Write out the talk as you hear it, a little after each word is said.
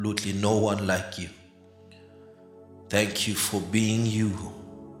Absolutely no one like you. Thank you for being you.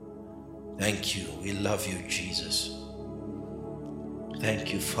 Thank you. We love you, Jesus.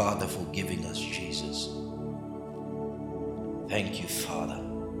 Thank you, Father, for giving us Jesus. Thank you, Father,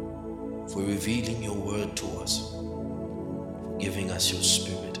 for revealing your word to us, for giving us your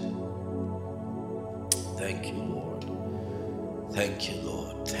spirit. Thank you, Lord. Thank you,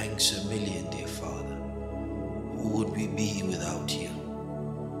 Lord. Thanks a million, dear Father. Who would we be without you?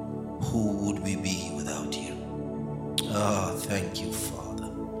 Who would we be without you? Thank you,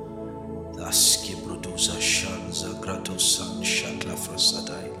 Father. Daski produza shanza grato san shatla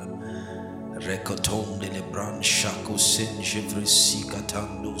frasadaila. Rekotonde le bran shako senje vresi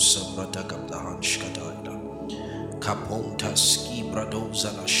katando sabrata kaptahan shkadaila. Kaponta ski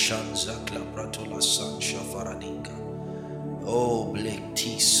bradoza la shanza klabrato la san shafaradika. Oh, blek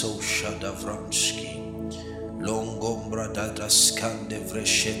tiso shadavranski. Longombra dada skande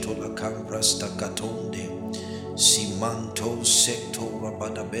vresheto la cambras takatonde. Simanto secto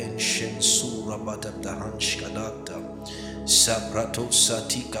rabada benshen su rabada dahanshkadata. Sabrato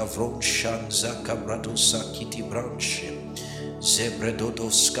satika vronshan zakabrato sakiti branche. Zebredodo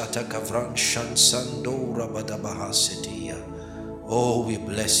skata kavranshan sando rabada bahasetia. Oh, we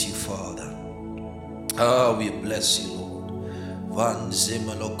bless you, Father. We bless you, Lord. Van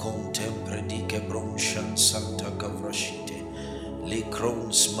zemelo contempre dike bronshan santa kavrashite. Le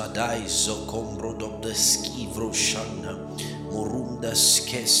crons madai zocombro dob de skivro shana. Morunda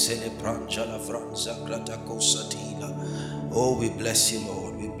skese le prancha la franza grata cosatila. Oh, we bless you,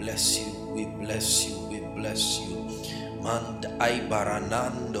 Lord. We bless you. We bless you. We bless you. Mand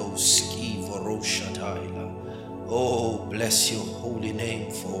aibaranando skivo roshataila. Oh, bless your holy name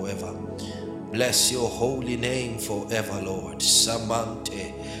forever. Bless your holy name forever, Lord.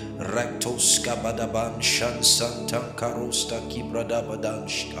 Samante rectos kabadaban shan santan karosta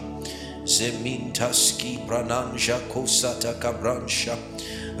kibradabadanshka. Zemintas kibrananja kosata kabransha.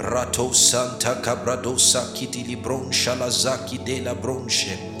 Rato santa kabradosa kitilibroncha lazaki de la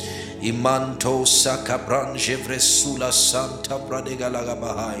bronche. Imanto sakabrange vresula santa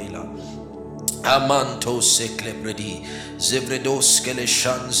pradegalagabahaila. Amanto seklebredi zevredos kele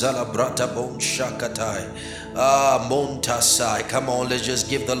shanza la brata bon shakatai. Montasai. Come on, let's just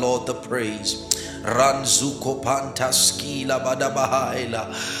give the Lord the praise. Ranzuko pantaski la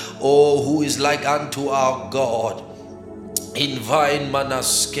badabahaila. Oh, who is like unto our God? In vine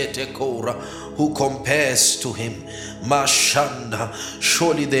manaskete kora, who compares to him? Mashanda,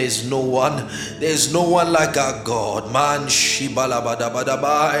 surely there is no one like our God. Man shibala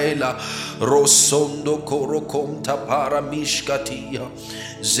badabadabaila, rosondo korokomta paramishkatia,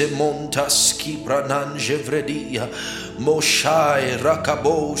 zemonta skipranan jevredia, moshai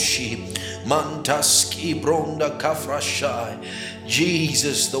rakaboshi, mantaski bronda kafrashai.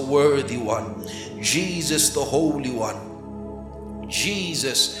 Jesus the worthy one, Jesus the holy one,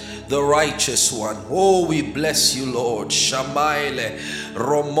 Jesus the righteous one. Oh, we bless you, Lord. Shamaile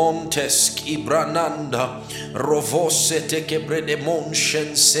Romontes Kibrananda Rovosete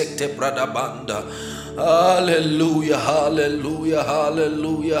Kebredemonshen Sekte Bradabanda. Hallelujah, hallelujah,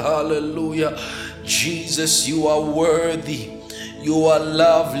 hallelujah, hallelujah. Jesus, you are worthy. You are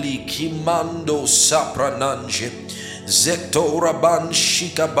lovely. Kimando Saprananje Zekto Raban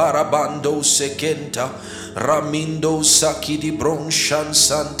Shika Barabando Sekenta Ramindo Sakidi Bronshan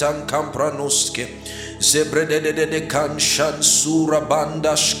Santan Kampranoske Zebrede de Kanshan Sura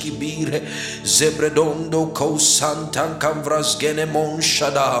Bandashkibire Zebredondo Ko Santan Kamvras Genemon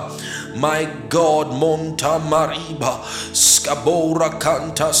Shada. My God, Monta Mariba Skabora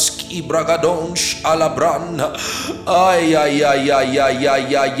Kantas Kibragadonsh Alabranda Ay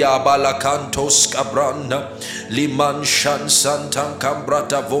Balakantos Kabranda Liman Shan Santan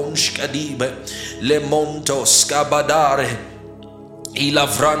Kambrata Vonsh Kadibe Lemonto Skabadare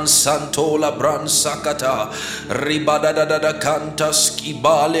Ilavran Santola Bran Sakata Ribadadada Kantas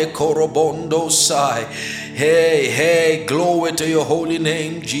Kibale Korobondo Sai. Hey, glory to your holy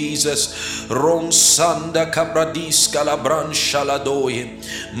name, Jesus. Ronsanda Kabradiska la Bran Shaladoye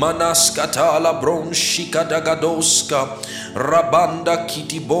Manaskata la Bron Shikadagadoska Rabanda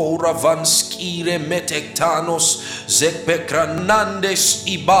Kitibora Vanskire Metektanos Zekpekranandes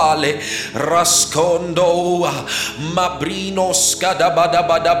Ibale Rascondo Mabrinos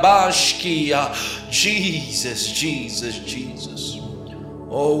Kadabadabadabashkia. Jesus, Jesus, Jesus.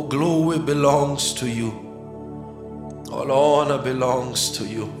 Oh, glory belongs to you. All honor belongs to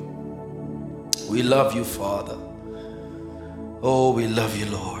you. We love you, Father. Oh, we love you,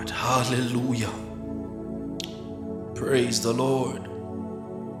 Lord. Hallelujah. Praise the Lord.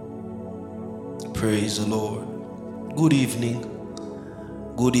 Praise the Lord. Good evening.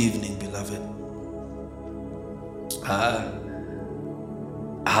 Good evening, beloved.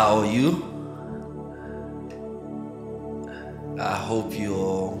 How are you? I hope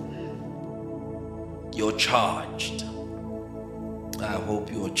you're charged. I hope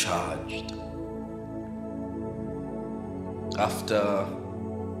you're charged. After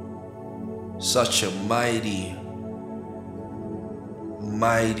such a mighty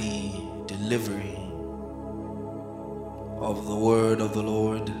delivery of the word of the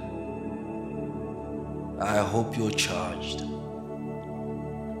Lord, I hope you're charged.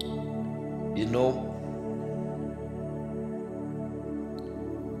 You know,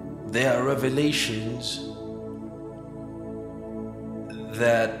 there are revelations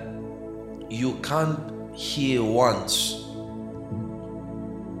that you can't hear once,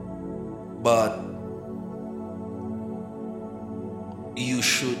 but you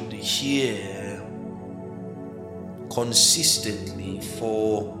should hear consistently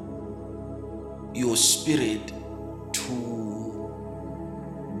for your spirit to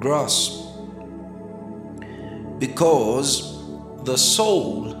grasp, because the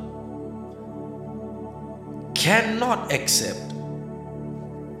soul cannot accept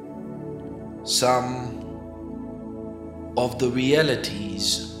some of the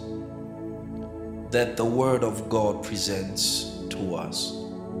realities that the Word of God presents to us.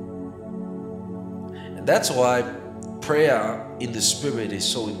 And that's why prayer in the Spirit is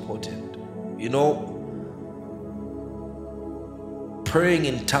so important. You know, praying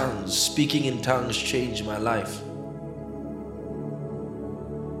in tongues, speaking in tongues changed my life.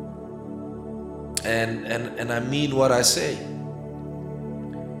 And I mean what I say.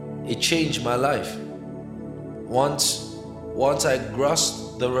 It changed my life. Once I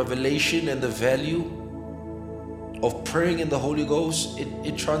grasped the revelation and the value of praying in the Holy Ghost,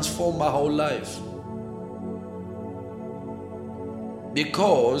 it transformed my whole life.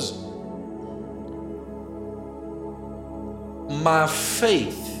 Because my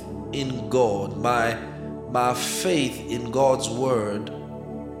faith in God, my faith in God's word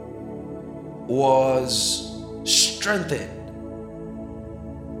was strengthened,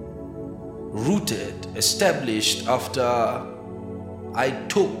 rooted, established after I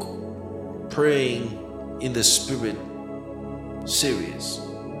took praying in the Spirit serious.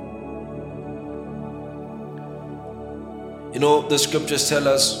 You know, the scriptures tell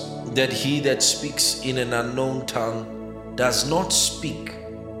us that he that speaks in an unknown tongue does not speak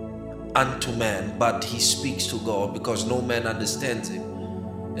unto man, but he speaks to God, because no man understands him.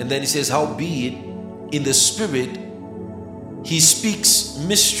 And then he says, howbeit in the Spirit he speaks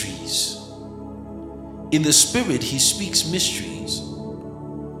mysteries. In the Spirit he speaks mysteries.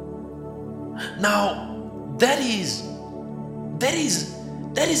 Now that is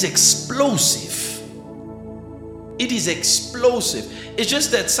explosive. It is explosive. It's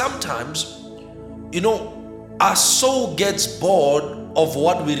just that sometimes, you know, our soul gets bored of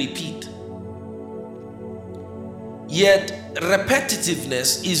what we repeat. Yet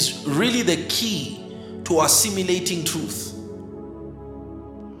repetitiveness is really the key to assimilating truth.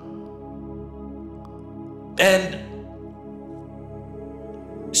 And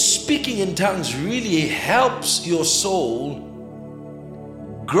speaking in tongues really helps your soul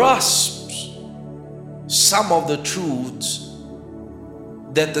grasp some of the truths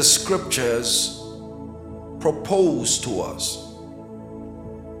that the scriptures propose to us.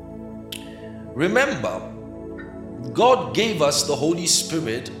 Remember, God gave us the Holy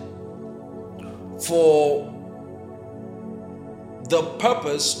Spirit for the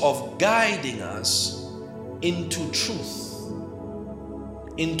purpose of guiding us into truth,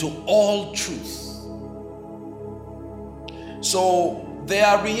 into all truth. So there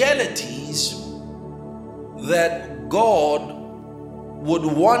are realities that God would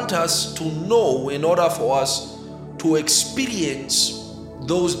want us to know in order for us to experience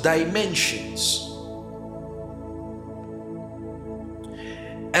those dimensions.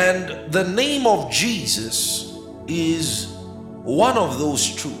 And the name of Jesus is one of those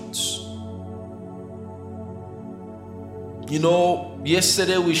truths. You know,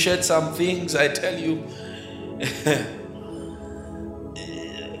 yesterday we shared some things, I tell you.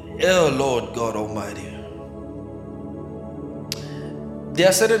 Oh Lord God Almighty. There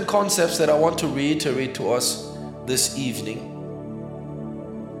are certain concepts that I want to reiterate to us this evening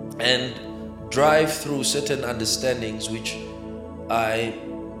and drive through certain understandings which I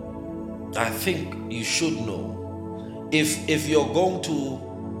think you should know if you're going to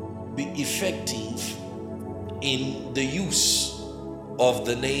be effective in the use of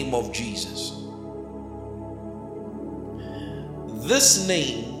the name of Jesus. This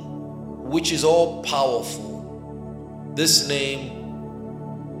name, which is all powerful, this name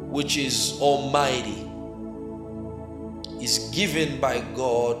which is almighty, is given by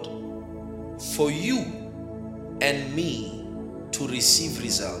God for you and me to receive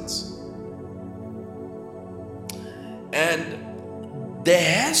results. And there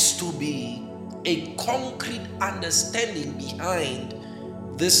has to be a concrete understanding behind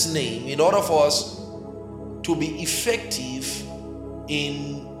this name in order for us to be effective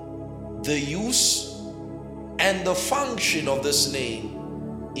in the use and the function of this name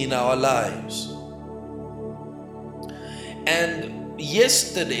in our lives. And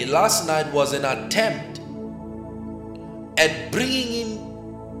last night was an attempt at bringing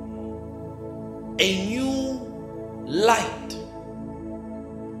in a new light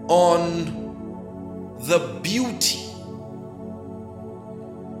on the beauty,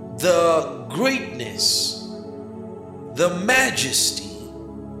 the greatness, the majesty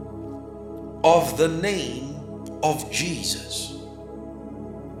of the name of Jesus.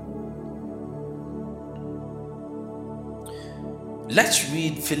 Let's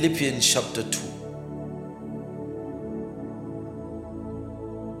read Philippians chapter 2.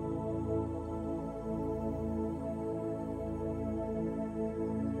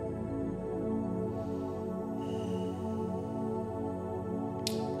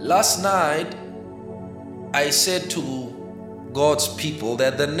 Last night, I said to God's people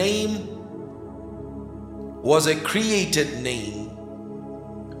that the name was a created name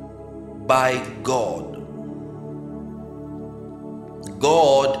by God.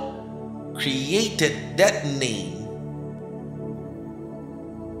 God created that name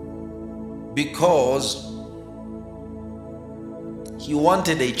because He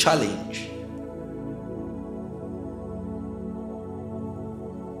wanted a challenge.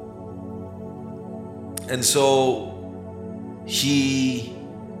 And so He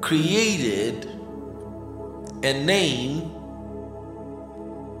created a name,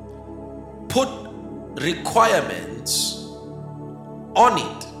 put requirements on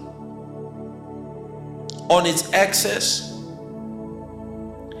it, on its access,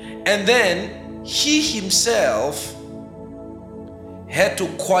 and then He Himself had to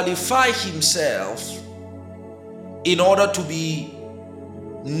qualify Himself in order to be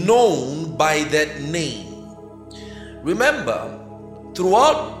known by that name. Remember,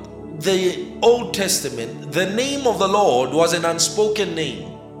 throughout the Old Testament, the name of the Lord was an unspoken name.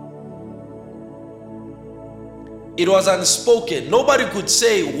 It was unspoken. Nobody could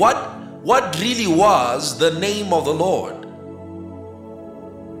say what really was the name of the Lord.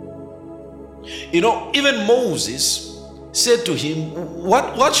 You know, even Moses said to him,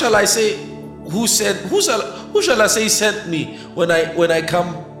 what shall I say? Who shall I say sent me when I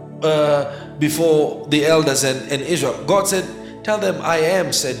come before the elders and Israel? God said, tell them I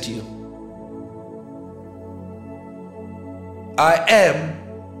am sent you. I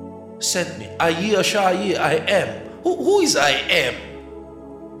am sent me. Ayi Ashayi, I am. Who is I am?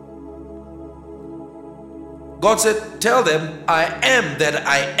 God said, tell them I am that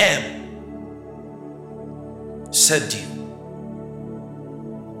I am sent you.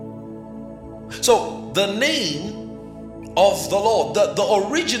 So the name of the Lord, the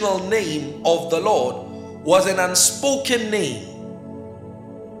original name of the Lord was an unspoken name.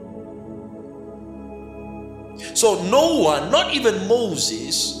 So no one, not even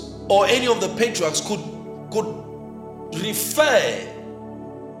Moses or any of the patriarchs could refer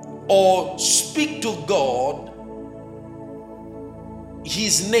or speak to God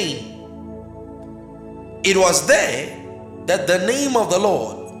His name. It was there that the name of the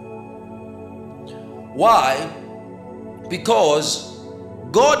Lord. Why? Because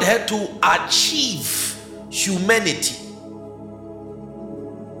God had to achieve humanity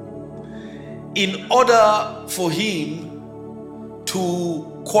in order for Him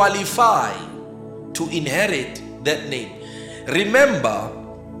to qualify to inherit that name. Remember,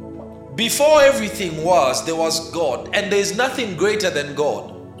 before everything was, there was God, and there is nothing greater than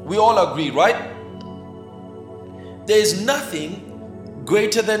God. We all agree, right? There is nothing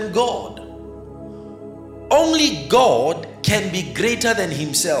greater than God. Only God can be greater than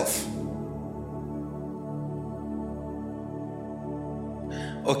Himself.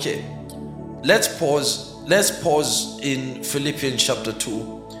 Okay, let's pause in Philippians chapter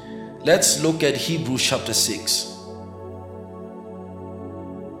 2. Let's look at Hebrews chapter 6.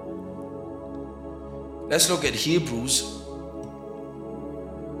 Let's look at Hebrews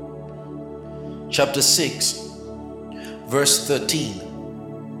chapter 6, verse 13.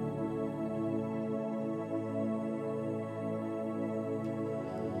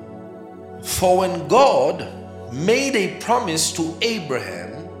 For when God made a promise to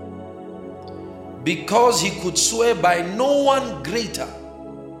Abraham, because He could swear by no one greater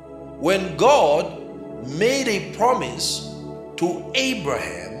when God made a promise to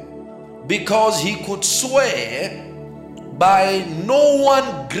Abraham, because he could swear by no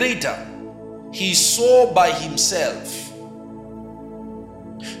one greater, he swore by himself.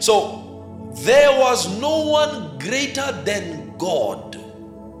 So there was no one greater than God.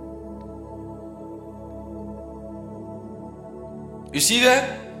 You see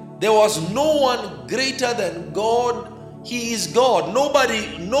that? There was no one greater than God. He is God. No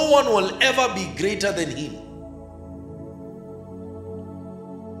one will ever be greater than him.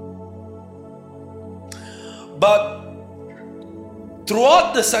 But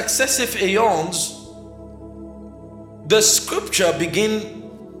throughout the successive aeons, the scripture begin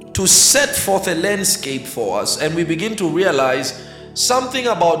to set forth a landscape for us, and we begin to realize something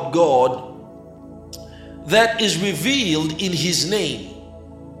about God that is revealed in his name.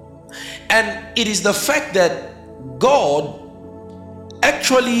 And it is the fact that God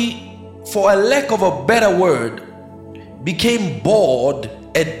actually, for a lack of a better word, became bored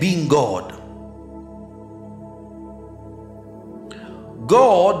at being God.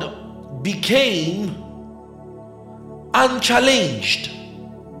 God became unchallenged.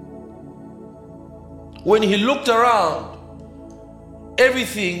 When he looked around,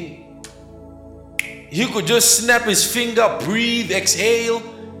 everything, he could just snap his finger, breathe, exhale.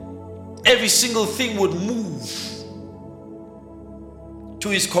 Every single thing would move to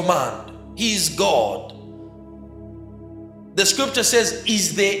his command. He is God. The scripture says,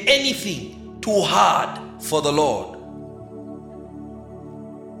 is there anything too hard for the Lord?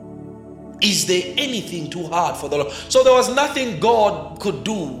 Is there anything too hard for the Lord? So there was nothing God could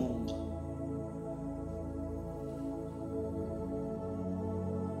do.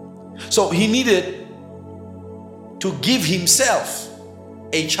 So he needed to give himself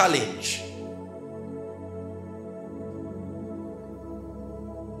a challenge.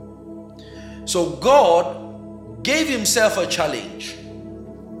 So God gave himself a challenge.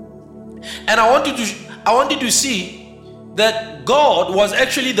 And I wanted to see that God was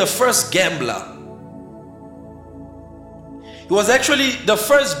actually the first gambler. He was actually the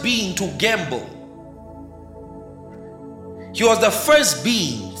first being to gamble. He was the first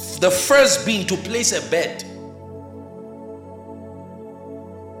being to place a bet.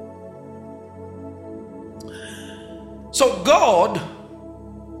 So God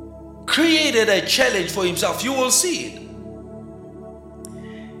created a challenge for himself. You will see it.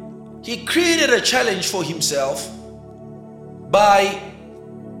 He created a challenge for himself by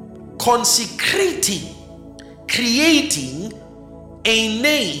creating a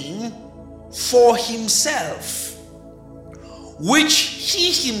name for himself, which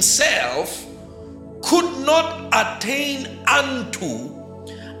he himself could not attain unto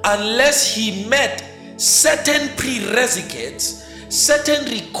unless he met certain prerequisites, certain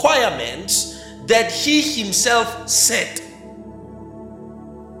requirements that he himself set.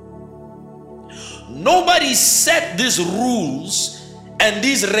 Nobody set these rules and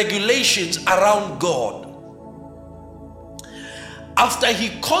these regulations around God. After he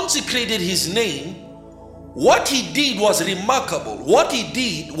consecrated his name, what he did was remarkable. What he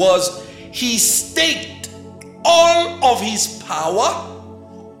did was he staked all of his power,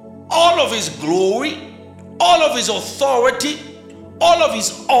 all of his glory, all of his authority, all of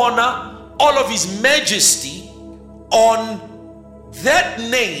his honor, all of his majesty on that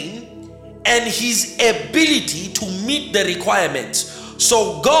name and his ability to meet the requirements.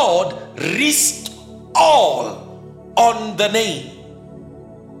 So God risked all on the name.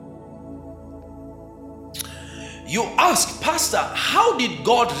 You ask, Pastor, how did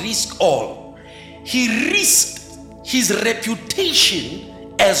God risk all? He risked his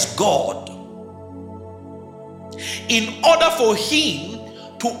reputation as God in order for him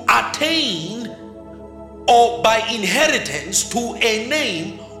to attain, or by inheritance, to a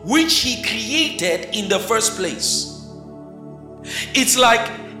name which he created in the first place. It's like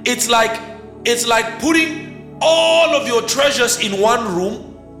putting all of your treasures in one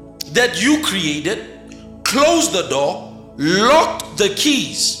room that you created, closed the door, locked the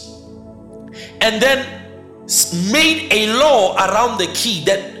keys, and then made a law around the key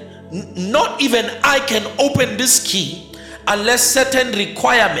that not even I can open this key unless certain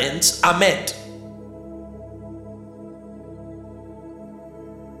requirements are met.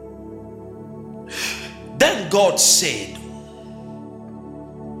 Then God said,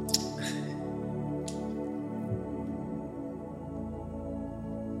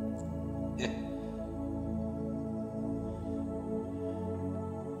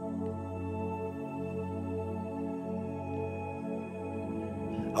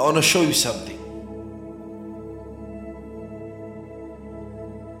 I want to show you something.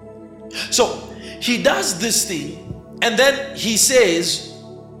 So he does this thing, and then he says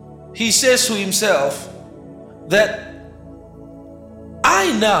to himself that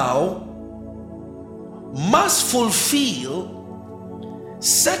I now must fulfill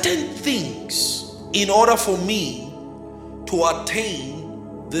certain things in order for me to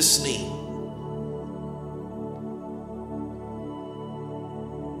attain this name.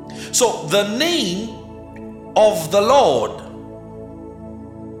 So the name of the Lord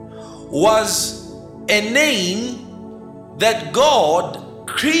was a name that God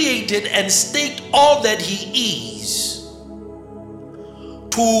created and staked all that he is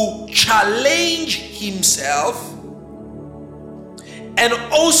to challenge himself, and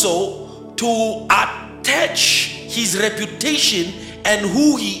also to attach his reputation and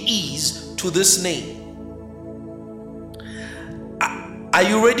who he is to this name. Are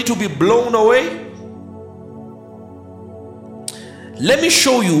you ready to be blown away? Let me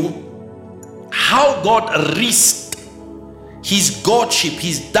show you how God risked his godship,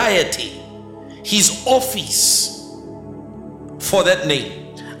 his deity, his office for that name.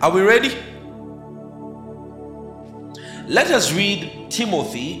 Are we ready? Let us read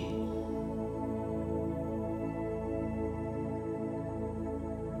Timothy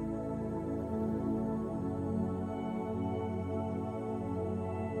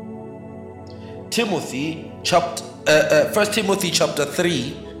chapter 1 Timothy chapter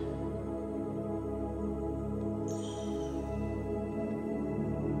 3,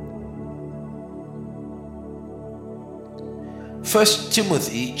 First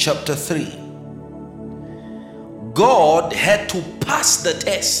Timothy chapter 3. God had to pass the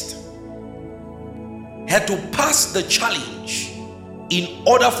test, had to pass the challenge in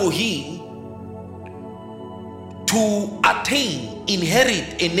order for him to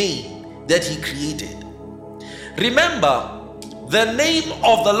inherit a name that he created. Remember, the name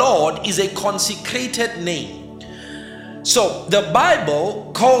of the Lord is a consecrated name. So the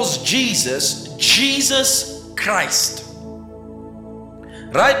Bible calls Jesus Christ,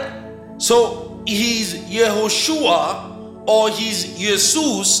 right? So he's Yehoshua, or he's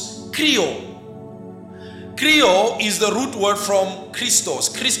Jesus Christos. Christos is the root word from Christos.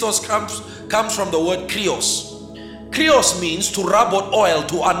 Christos comes from the word Krios. Krios means to rub on oil,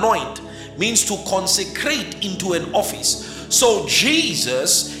 to anoint, means to consecrate into an office. So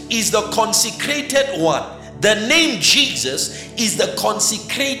Jesus is the consecrated one. The name Jesus is the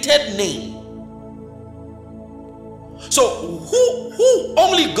consecrated name. So who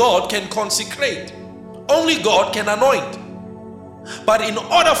only God can consecrate, only God can anoint. But in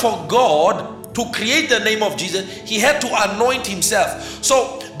order for God to create the name of Jesus, he had to anoint himself.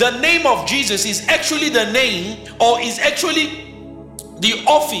 So the name of Jesus is actually the name, or is actually the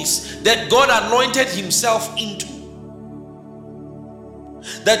office that God anointed himself into,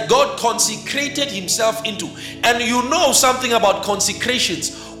 that God consecrated himself into. And you know something about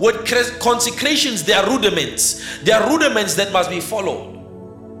consecrations. With consecrations, there are rudiments. There are rudiments that must be followed.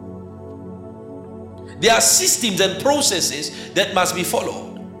 There are systems and processes that must be followed.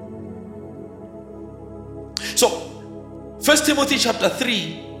 So 1 Timothy chapter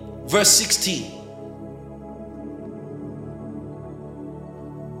 3 verse 16.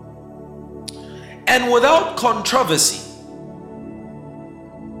 And without controversy,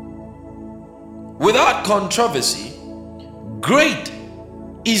 great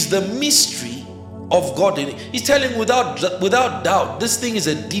is the mystery of God. He's telling without doubt, this thing is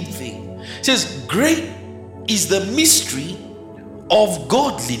a deep thing. He says, great is the mystery of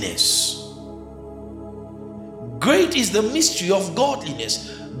godliness. Great is the mystery of godliness.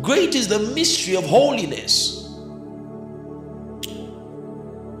 Great is the mystery of holiness.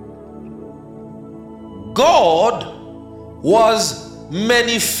 God was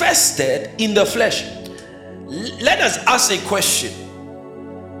manifested in the flesh. Let us ask a question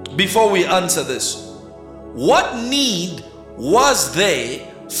before we answer this. What need was there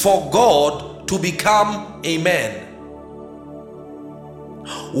for God to become a man?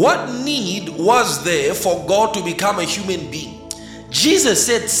 What need was there for God to become a human being? Jesus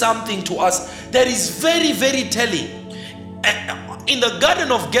said something to us that is very, very telling. In the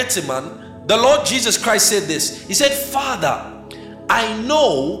Garden of Gethsemane, the Lord Jesus Christ said this. He said, Father, I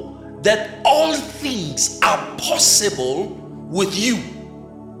know that all things are possible with you.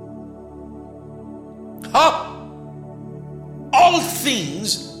 All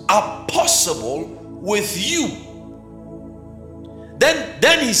things are possible with you.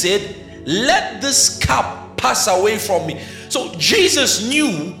 Then he said, let this cup pass away from me. So Jesus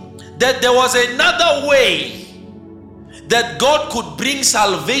knew that there was another way that God could bring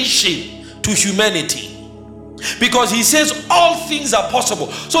salvation to humanity. Because he says all things are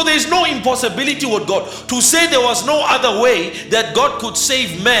possible. So there is no impossibility with God. To say there was no other way that God could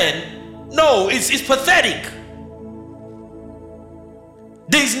save man, no, it's pathetic.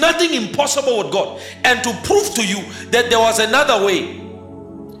 There is nothing impossible with God. And to prove to you that there was another way,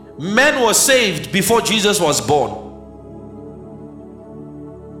 man was saved before Jesus was born.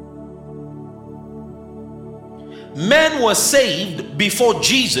 Man was saved before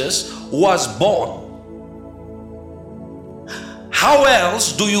Jesus was born. How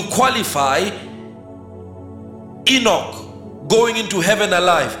else do you qualify Enoch going into heaven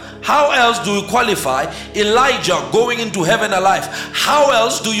alive? How else do you qualify Elijah going into heaven alive? How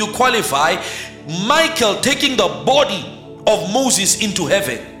else do you qualify Michael taking the body of Moses into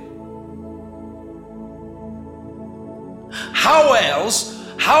heaven? How else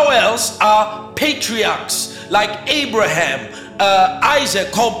are patriarchs like Abraham,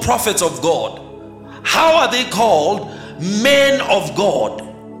 Isaac called prophets of God? How are they called men of God?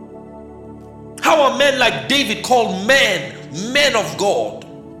 How are men like David called men of God?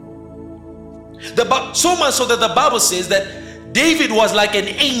 So much so that the Bible says that David was like an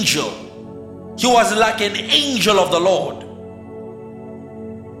angel. He was like an angel of the Lord.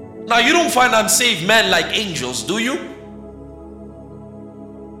 Now, you don't find unsaved men like angels, do you?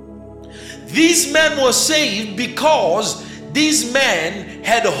 These men were saved because these men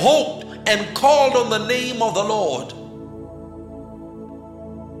had hoped and called on the name of the Lord.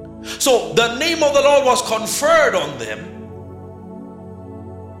 So the name of the Lord was conferred on them,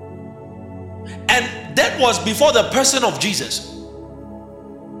 and that was before the person of Jesus.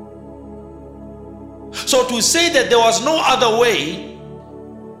 So to say that there was no other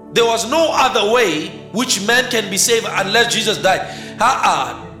way which man can be saved unless Jesus died,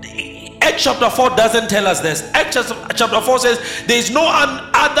 Acts chapter 4 doesn't tell us this. Acts chapter 4 says there is no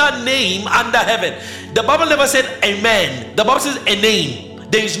other name under heaven. The Bible never said a man. The Bible says a name.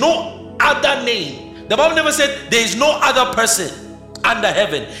 There is no other name. The Bible never said there is no other person under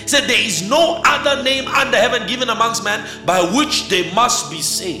heaven. It said there is no other name under heaven given amongst men by which they must be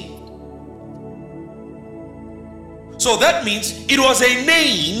saved. So that means it was a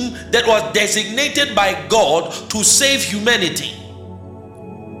name that was designated by God to save humanity.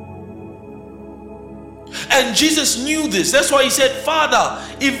 And Jesus knew this. That's why he said, Father,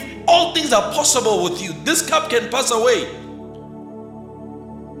 if all things are possible with you, this cup can pass away.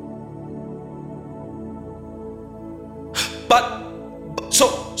 But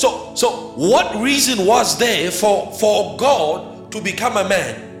so what reason was there for God to become a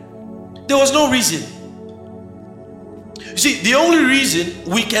man? There was no reason. You see, the only reason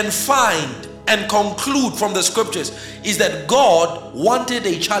we can find and conclude from the scriptures is that God wanted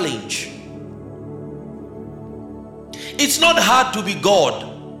a challenge. It's not hard to be God.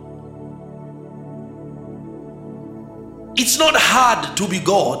 It's not hard to be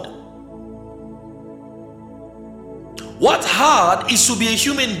God. What's hard is to be a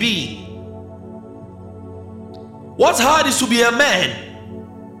human being. What's hard is to be a man.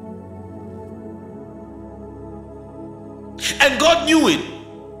 And God knew it.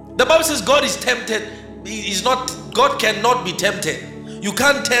 The Bible says God is tempted. God cannot be tempted. You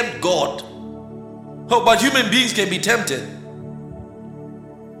can't tempt God. Oh, but human beings can be tempted.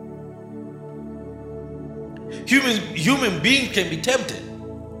 Human beings can be tempted.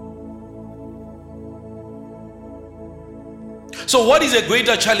 So what is a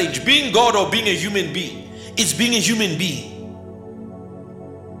greater challenge? Being God or being a human being? It's being a human being.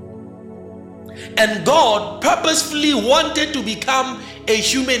 And God purposefully wanted to become a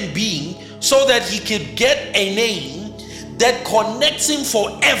human being so that he could get a name that connects him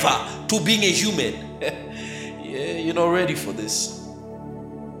forever to being a human. Yeah, you're not ready for this.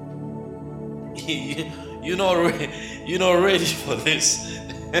 You're not ready for this.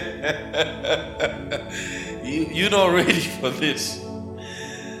 You're not ready for this.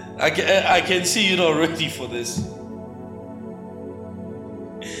 I can see you're not ready for this.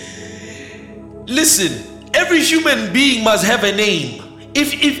 Listen, every human being must have a name.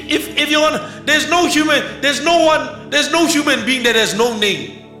 If you want, there's no human being that has no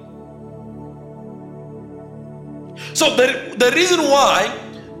name. So the reason why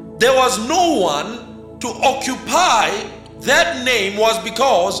there was no one to occupy that name was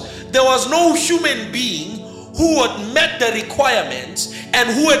because there was no human being who had met the requirements and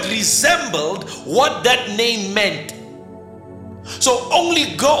who had resembled what that name meant. So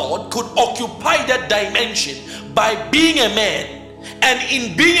only God could occupy that dimension by being a man. And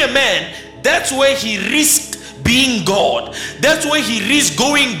in being a man, that's where he risked being God. That's where he risked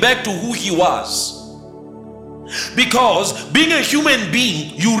going back to who he was. Because being a human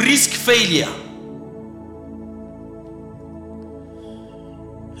being, you risk failure.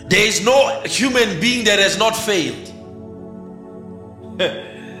 There is no human being that has not failed.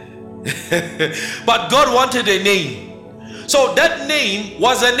 But God wanted a name. So that name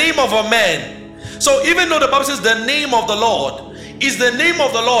was the name of a man. So even though the Bible says the name of the Lord is the name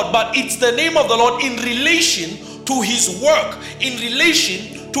of the Lord, but it's the name of the Lord in relation to his work, in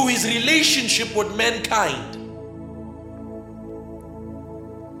relation to his relationship with mankind.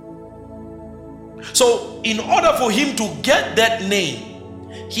 So in order for him to get that name,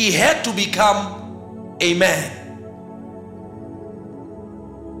 he had to become a man.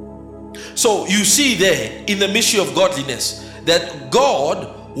 So you see there in the mystery of godliness that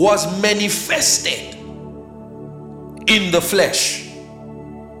God was manifested in the flesh.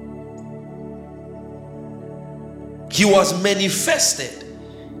 He was manifested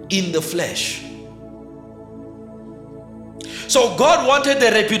in the flesh. So God wanted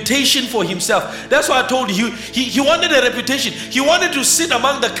a reputation for himself. That's why I told you, he wanted a reputation. He wanted to sit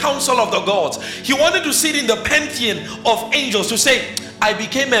among the council of the gods. He wanted to sit in the pantheon of angels to say, I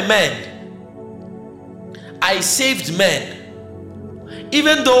became a man. I saved men.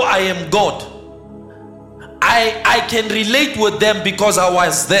 Even though I am God, I can relate with them because I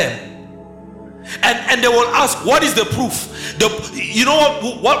was them. And they will ask, what is the proof? You know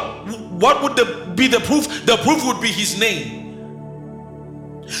what would be the proof? The proof would be his name.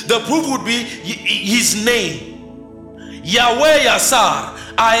 The proof would be his name. Yahweh Yasar.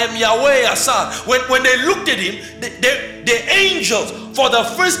 I am Yahweh Yasar. When they looked at him, the angels, for the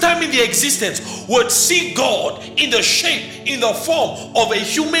first time in their existence, would see God in the shape, in the form of a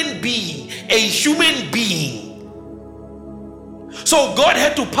human being. A human being. So God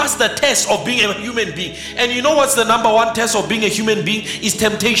had to pass the test of being a human being. And you know what's the number one test of being a human being? Is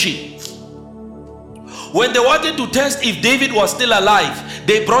temptation. When they wanted to test if David was still alive,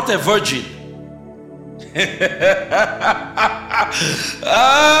 they brought a virgin.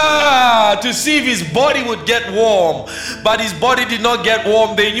 To see if his body would get warm. But his body did not get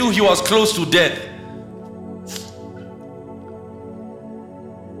warm. They knew he was close to death.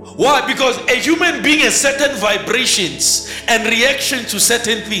 Why? Because a human being has certain vibrations and reaction to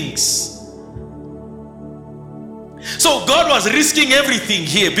certain things. So God was risking everything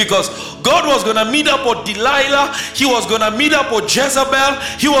here because God was going to meet up with Delilah. He was going to meet up with Jezebel.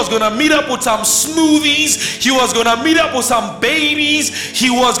 He was going to meet up with some smoothies. He was going to meet up with some babies.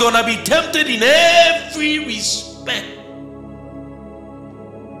 He was going to be tempted in every respect.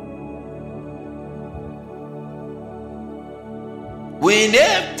 In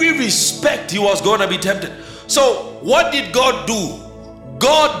every respect, he was going to be tempted. So what did God do?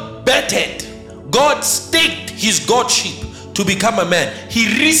 God betted. God staked his godship to become a man. He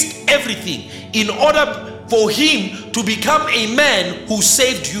risked everything in order for him to become a man who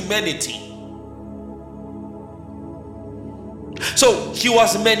saved humanity. So he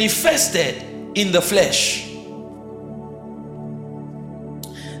was manifested in the flesh.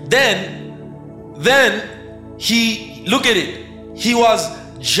 Then he, look at it, he was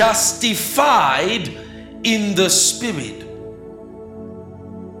justified in the spirit.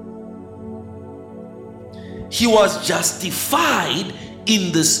 He was justified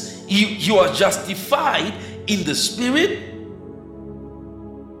in this. He was justified in the spirit.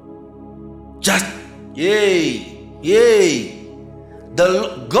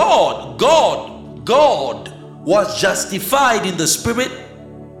 The God was justified in the spirit.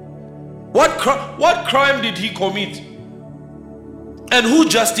 What crime did he commit? And who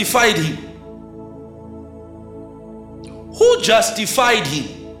justified him? Who justified him?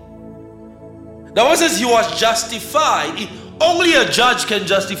 The Bible says he was justified. Only a judge can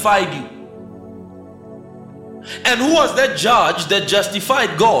justify you. And who was that judge that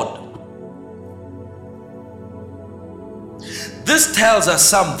justified God? This tells us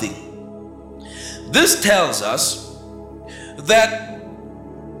something. This tells us that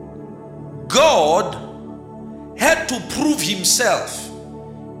God had to prove himself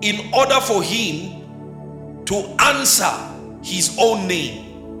in order for him to answer his own name.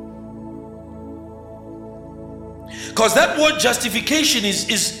 Because that word justification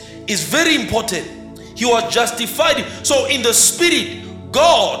is very important. He was justified. So in the spirit,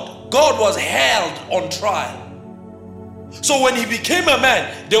 God was held on trial. So when he became a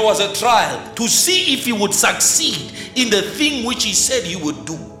man, there was a trial to see if he would succeed in the thing which he said he would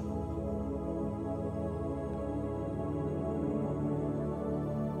do.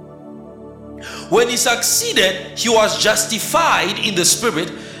 When he succeeded, he was justified in the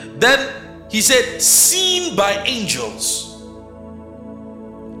spirit. Then he said, seen by angels.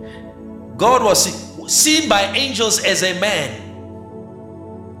 God was seen by angels as a man.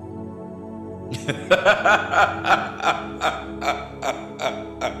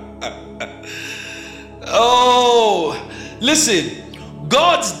 Listen,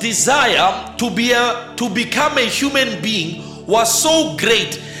 God's desire to become a human being was so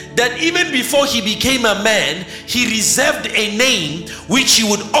great that even before he became a man, he reserved a name which he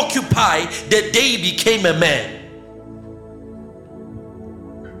would occupy the day he became a man.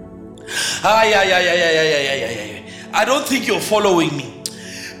 I don't think you're following me.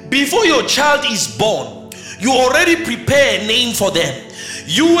 Before your child is born, you already prepare a name for them.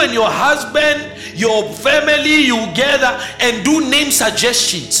 You and your husband, your family, you gather and do name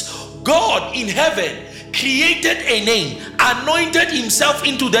suggestions. God in heaven created a name, anointed himself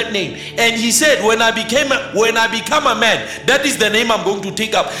into that name, and he said, when I become a man, that is the name I'm going to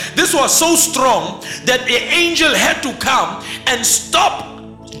take up. This was so strong that the angel had to come and stop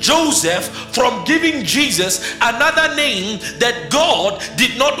Joseph from giving Jesus another name that God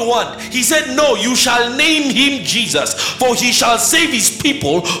did not want. He said, no, you shall name him Jesus, for he shall save his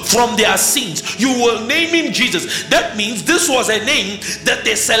people from their sins. You will name him Jesus. That means this was a name that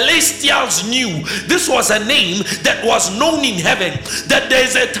the celestials knew. This was a name that was known in heaven, that there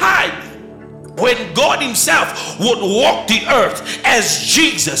is a time when God himself would walk the earth as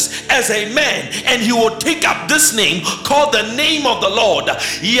Jesus, as a man, and he would take up this name called the name of the Lord,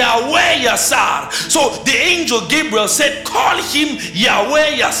 Yahweh Yasar. So the angel Gabriel said, call him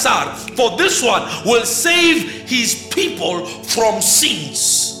Yahweh Yasar, for this one will save his people from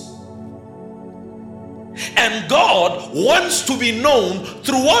sins. And God wants to be known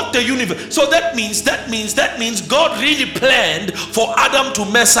throughout the universe. So that means God really planned for Adam to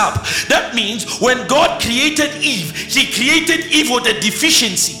mess up. That means when God created Eve, he created Eve with a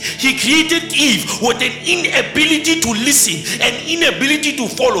deficiency. He created Eve with an inability to listen, an inability to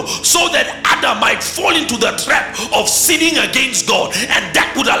follow, so that Adam might fall into the trap of sinning against God, and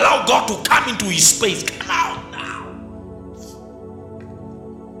that would allow God to come into his space. Come out.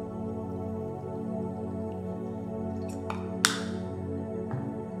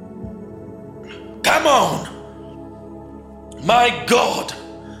 Come on, my God,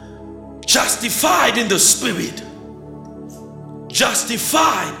 justified in the Spirit,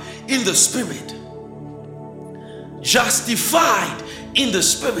 justified in the Spirit, justified in the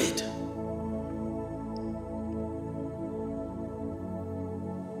Spirit.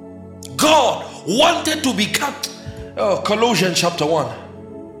 God wanted to become, Colossians chapter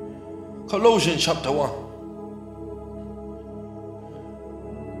 1, Colossians chapter 1.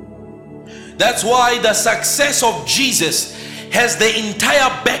 That's why the success of Jesus has the entire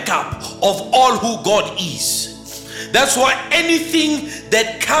backup of all who God is. That's why anything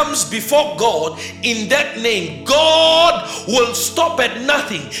that comes before God in that name, God will stop at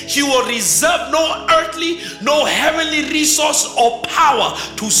nothing. He will reserve no earthly, no heavenly resource or power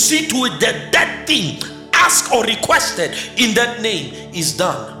to see to it that that thing asked or requested in that name is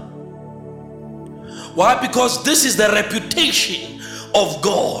done. Why? Because this is the reputation of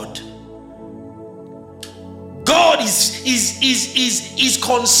God. God is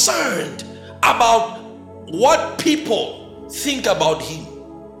concerned about what people think about him.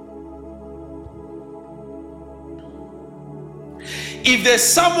 If there's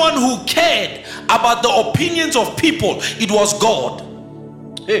someone who cared about the opinions of people, it was God.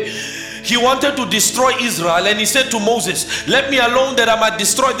 He wanted to destroy Israel, and he said to Moses, let me alone that I might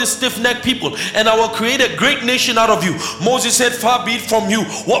destroy this stiff-necked people, and I will create a great nation out of you. Moses said, far be it from you.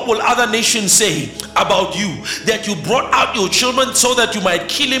 What will other nations say about you? That you brought out your children so that you might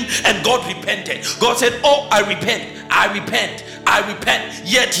kill him, and God repented. God said, oh, I repent, I repent, I repent.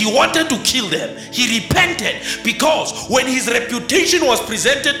 Yet he wanted to kill them. He repented because when his reputation was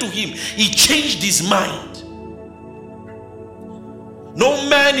presented to him, he changed his mind. No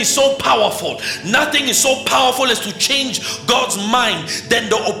man is so powerful, nothing is so powerful as to change God's mind than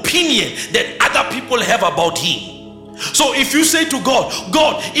the opinion that other people have about him. So if you say to God,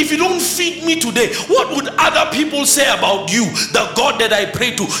 God, if you don't feed me today, what would other people say about you, the God that I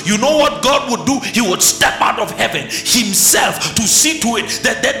pray to? You know what God would do? He would step out of heaven himself to see to it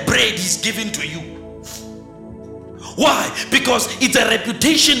that that bread is given to you. Why? Because it's a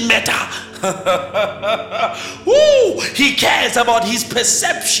reputation matter. Woo! He cares about his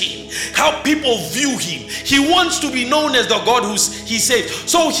perception, how people view him. He wants to be known as the God who he saves.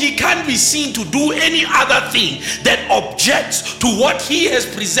 So he can't be seen to do any other thing that objects to what he has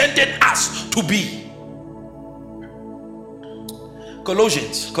presented us to be.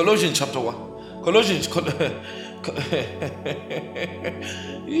 Colossians chapter 1.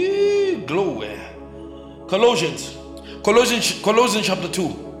 Glory. Colossians chapter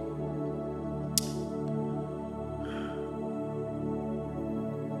 2.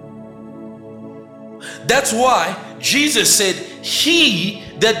 That's why Jesus said, he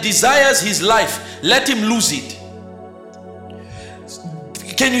that desires his life, let him lose it.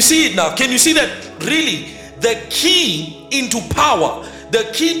 Can you see it now? Can you see that really the key into power, the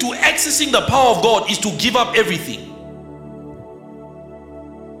key to accessing the power of God is to give up everything?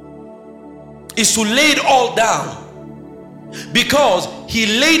 Is to lay it all down, because he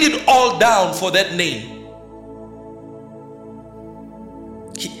laid it all down for that name.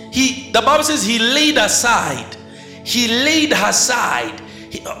 The Bible says he laid aside. He laid aside.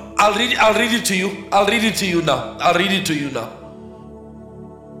 I'll read it to you. I'll read it to you now. I'll read it to you now.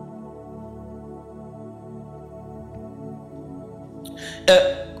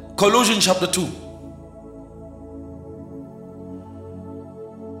 Colossians chapter 2.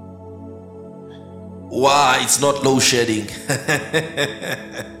 Why it's not low shedding.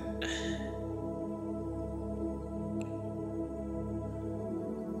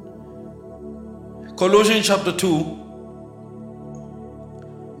 Colossians chapter 2,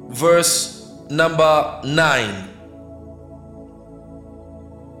 verse number 9.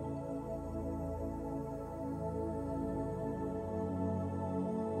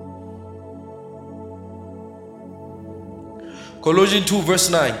 Colossians 2 verse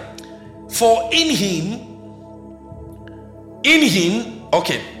 9. For in him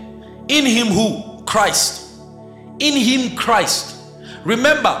who? Christ. In him Christ.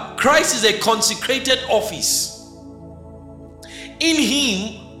 Remember, Christ is a consecrated office. In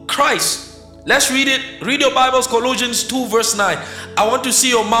him Christ. Let's read it. Read your Bibles, Colossians 2 verse 9. I want to see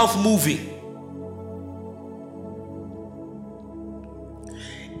your mouth moving.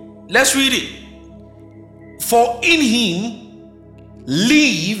 Let's read it. For in him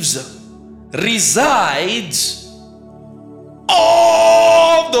lives, resides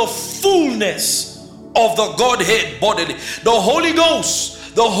all the fullness of the Godhead bodily. The Holy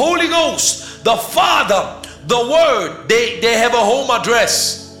Ghost, the Father, the Word, they have a home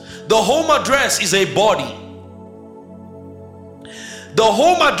address. The home address is a body. The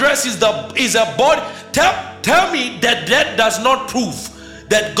home address is a body. Tell me that does not prove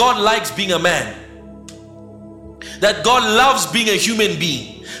that God likes being a man, that God loves being a human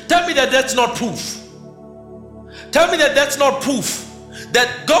being. Tell me that that's not proof. Tell me that that's not proof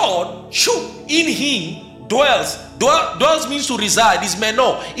that God should in him dwells. Dwells means to reside. Is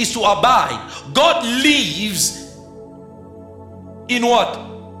meno, is to abide. God lives in what?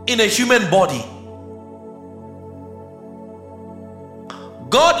 In a human body.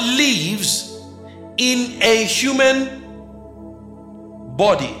 God lives in a human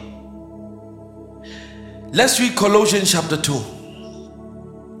body. Let's read Colossians chapter 2.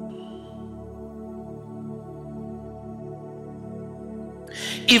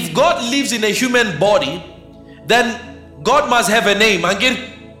 If God lives in a human body, then God must have a name.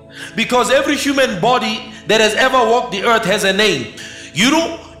 Because every human body that has ever walked the earth has a name. You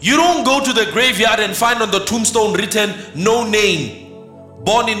don't go to the graveyard and find on the tombstone written no name.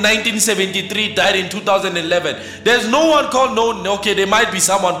 Born in 1973, died in 2011. There's no one called no. Okay, there might be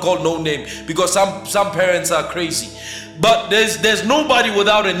someone called no name because some parents are crazy. But there's nobody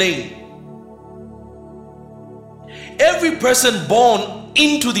without a name. Every person born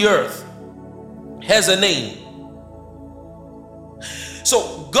into the earth has a name.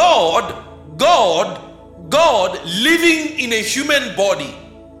 So God living in a human body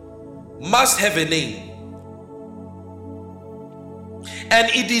must have a name. And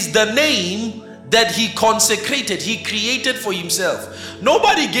it is the name that he consecrated, he created for himself.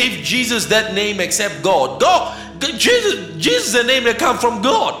 Nobody gave Jesus that name except God. Jesus is a name that comes from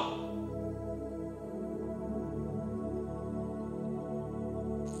God.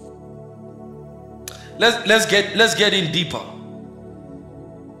 Let's get in deeper.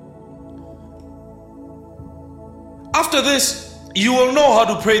 After this, you will know how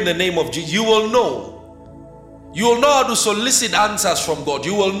to pray in the name of Jesus. You will know how to solicit answers from God.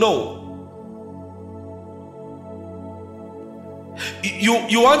 You will know.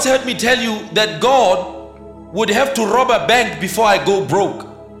 You once heard me tell you that God would have to rob a bank before I go broke.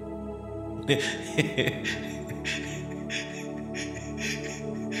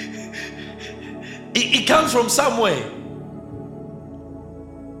 It comes from somewhere.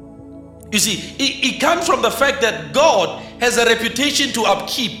 You see, it comes from the fact that God has a reputation to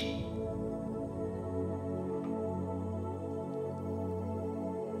upkeep.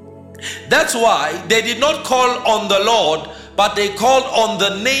 That's why they did not call on the Lord, but they called on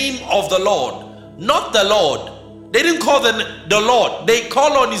the name of the Lord, not the Lord. They didn't call the Lord, they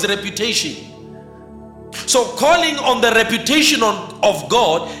called on his reputation. So calling on the reputation of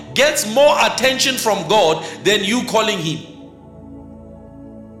God gets more attention from God than you calling him.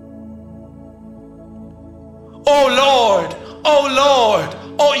 Oh Lord,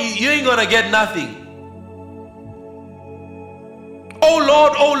 oh you ain't gonna get nothing.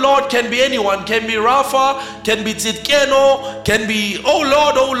 oh Lord can be anyone. Can be Rafa, can be Tzidkeno, can be oh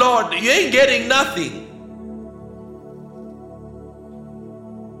Lord. You ain't getting nothing.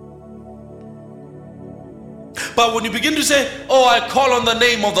 But when you begin to say, oh, I call on the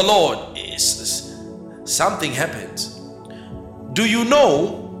name of the Lord, something happens. Do you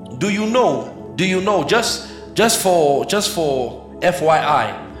know, just for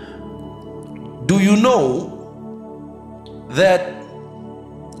FYI, do you know that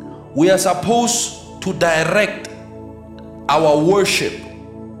we are supposed to direct our worship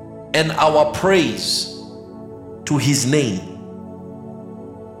and our praise to His name?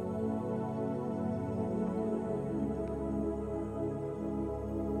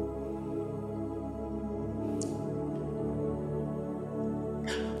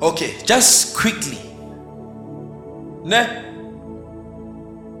 Okay, just quickly.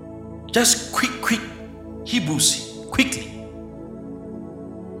 Just quick Hebrews, quickly.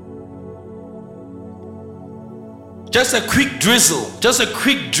 Just a quick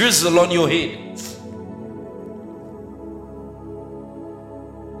drizzle on your head.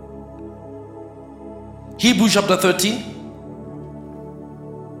 Hebrews chapter 13.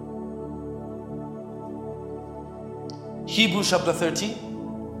 Hebrews chapter 13.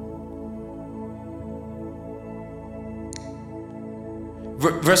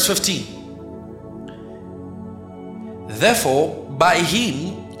 Verse 15. Therefore, by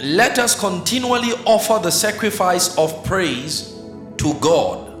Him let us continually offer the sacrifice of praise to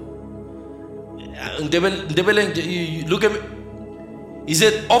God. Look at me. He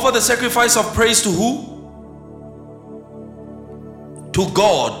said, offer the sacrifice of praise to who? To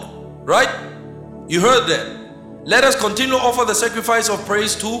God. Right? You heard that. Let us continue to offer the sacrifice of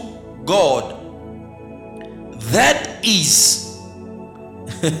praise to God. That is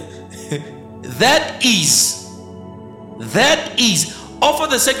offer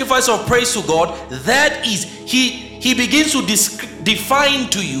the sacrifice of praise to God. That is, he begins to define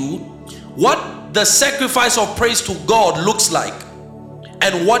to you what the sacrifice of praise to God looks like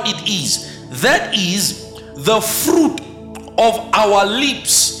and what it is. That is the fruit of our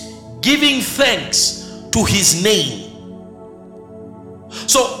lips giving thanks to His name.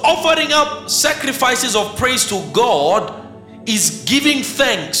 So offering up sacrifices of praise to God is giving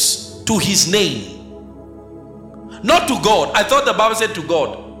thanks to His name, not to God. I thought the Bible said to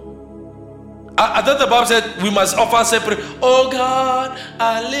God. I thought the Bible said we must offer separate. Oh God,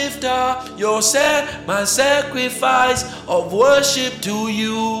 I lift up my sacrifice of worship to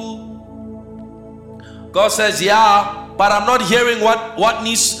you. God says, yeah, but I'm not hearing what I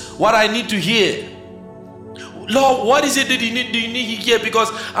need to hear. Lord, what is it that you need to hear? Because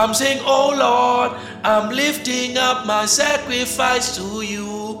I'm saying, oh Lord, I'm lifting up my sacrifice to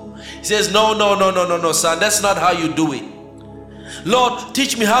you. He says, no, son, that's not how you do it. Lord,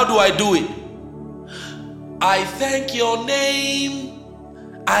 teach me, how do I do it? I thank your name,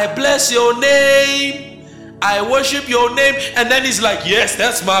 I bless your name, I worship your name. And then he's like, yes,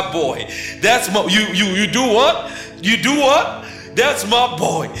 that's my boy. That's my, you do what? You do what? That's my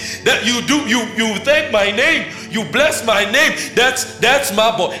boy. That you thank my name, you bless my name. That's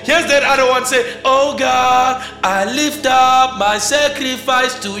my boy. Here's that other one say, oh God, I lift up my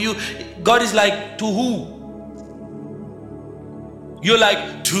sacrifice to you. God is like, to who? You're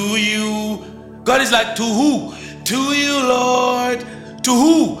like, to you. God is like, to who? To you, Lord. To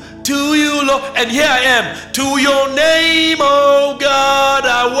who? To you, Lord. And here I am. To your name, oh God,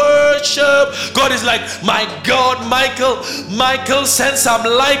 I worship. God is like, my God, Michael, send some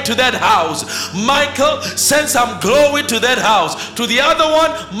light to that house. Michael, send some glory to that house. To the other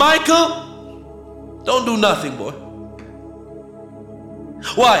one, Michael, don't do nothing, boy.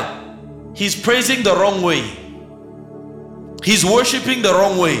 Why? He's praising the wrong way. He's worshiping the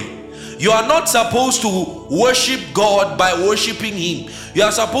wrong way. You are not supposed to worship God by worshiping Him. You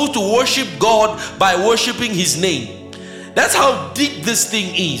are supposed to worship God by worshiping His name. That's how deep this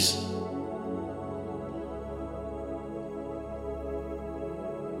thing is.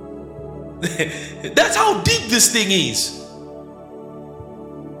 That's how deep this thing is.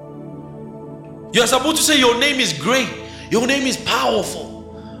 You are supposed to say, your name is great. Your name is powerful.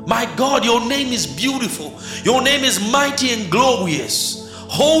 My God, your name is beautiful. Your name is mighty and glorious.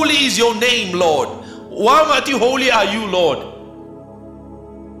 Holy is your name, Lord. Why mighty holy are you, Lord?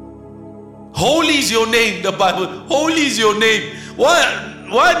 Holy is your name, the Bible. Holy is your name.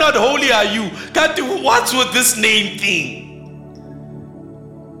 Why not holy are you? Can't you, what's with this name thing?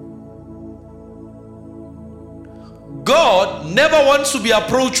 God never wants to be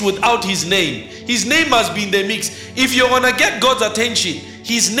approached without His name. His name must be in the mix. If you're gonna get God's attention,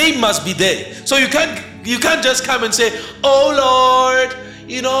 His name must be there. So you can't You can't just come and say, oh Lord,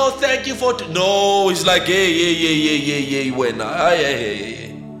 you know, thank you for... No, it's like, hey, when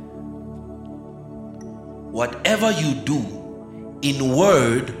whatever you do in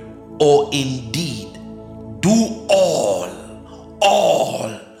word or in deed, do all,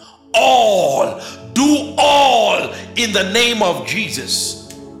 do all in the name of Jesus.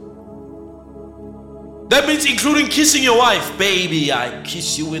 That means including kissing your wife. Baby, I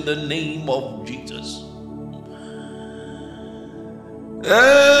kiss you in the name of Jesus.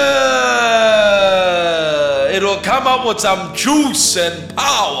 It will come up with some juice and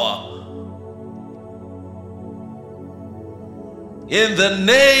power. In the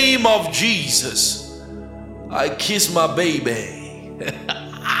name of Jesus, I kiss my baby.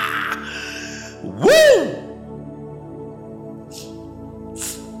 Woo!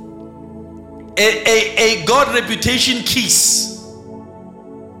 A God reputation kiss.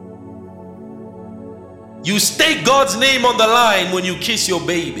 You stake God's name on the line when you kiss your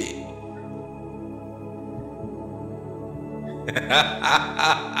baby.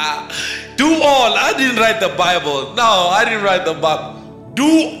 Do all. I didn't write the Bible. No, I didn't write the Bible.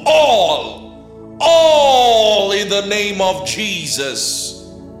 Do all in the name of Jesus.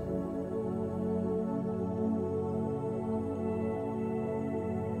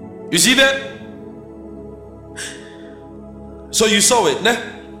 You see that? So you saw it, né?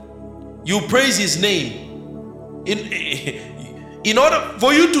 You praise his name. In order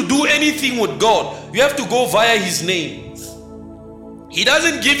for you to do anything with God, you have to go via his name. He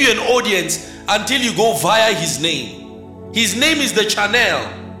doesn't give you an audience until you go via his name. His name is the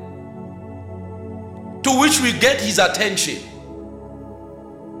channel to which we get his attention.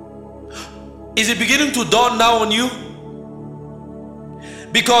 Is it beginning to dawn now on you?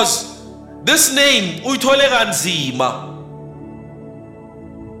 Because this name, uyithole kanzima.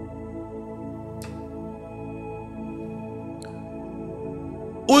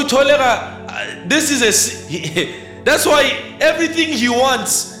 This is a... That's why everything he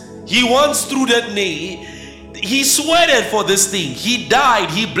wants through that name. He sweated for this thing. He died.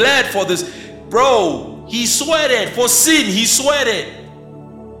 He bled for this. Bro, he sweated for sin. He sweated.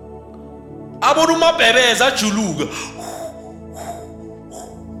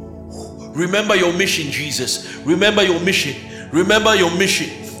 Remember your mission, Jesus. Remember your mission. Remember your mission.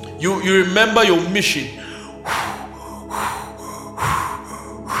 You remember your mission.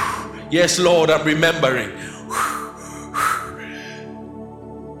 Yes, Lord, I'm remembering.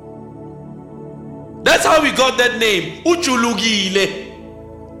 That's how we got that name. Uchulugile.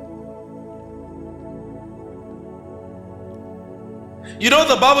 You know,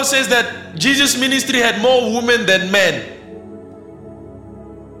 the Bible says that Jesus' ministry had more women than men.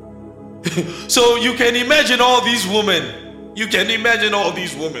 So you can imagine all these women. You can imagine all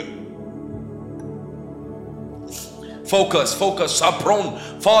these women. Focus, Sapron,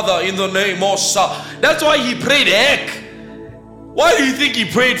 Father, in the name of Sa. That's why he prayed heck. What do you think he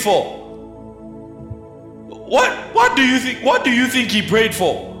prayed for? What do you think? What do you think he prayed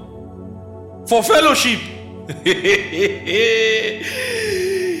for? For fellowship.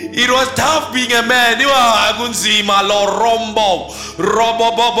 It was tough being a man.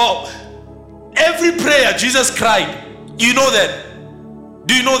 Every prayer Jesus cried. You know that?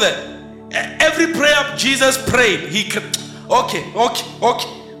 Do you know that? Every prayer Jesus prayed, he okay.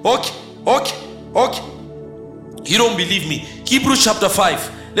 You don't believe me? Hebrews chapter 5.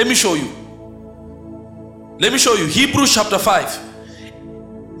 Let me show you. Hebrews chapter 5.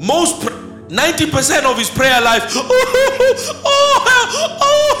 90% of his prayer life. Oh,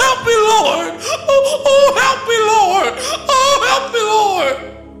 help me, Lord. Oh, help me, Lord. Oh, help me, Lord.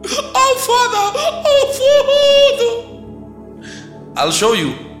 Oh, Father. I'll show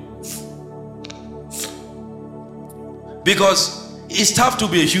you. Because it's tough to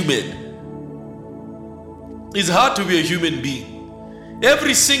be a human. It's hard to be a human being.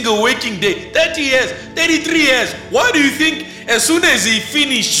 Every single waking day, 30 years, 33 years. Why do you think as soon as he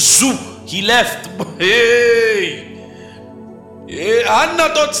finished, he left? Hey, I'm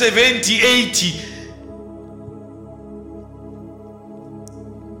not 70, 80.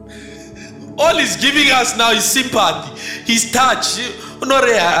 All he's giving us now is sympathy, his touch.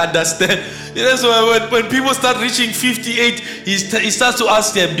 I understand. That's why when people start reaching 58, he starts to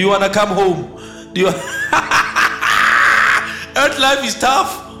ask them, do you want to come home? Do you Earth life is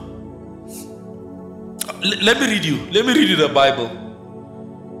tough. Let me read you the Bible.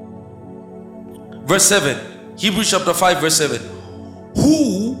 Verse 7. Hebrews chapter 5 verse 7.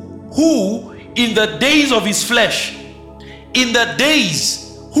 Who in the days of his flesh, in the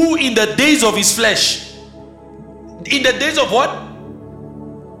days of his flesh, in the days of what?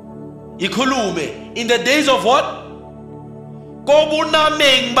 Ikhulume. In the days of what?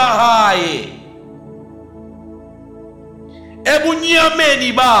 Kobunameng bahaye.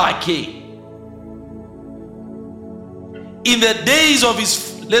 Ebunyameni bakhe. In the days of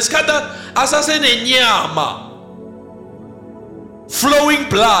his, let's cut that, asasene nyama, flowing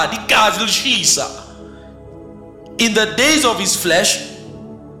blood, igazi lishisa. In the days of his flesh,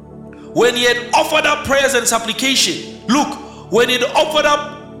 when he had offered up prayers and supplication, look, when he had offered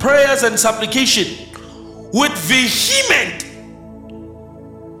up prayers and supplication with vehement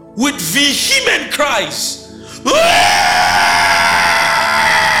cries,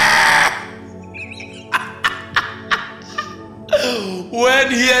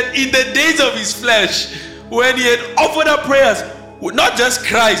 when he had, in the days of his flesh, when he had offered up prayers, not just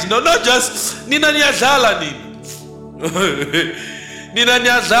cries, no, not just nina nyazala nina nina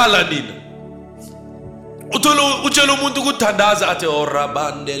nyazala nina utshela umuntu ukuthandaza ate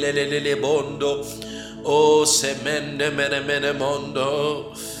orabande lelelele bondo o semende mene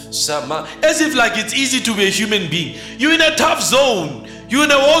mondo sama, as if like it's easy to be a human being. You're in a tough zone, you're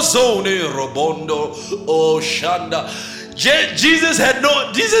in a war zone, robondo o shanda. Jesus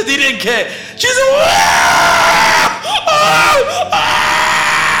didn't care. Jesus,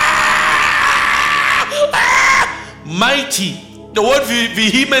 mighty. The word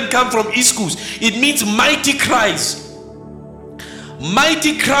vehement comes from iskus. It means mighty cries.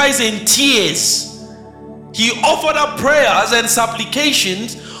 Mighty cries and tears. He offered up prayers and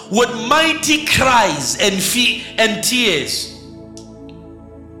supplications with mighty cries and tears.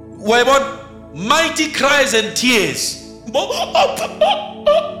 What about mighty cries and tears?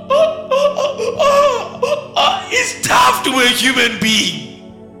 It's tough to be a human being.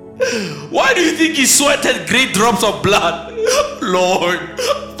 Why do you think he sweated great drops of blood? Lord,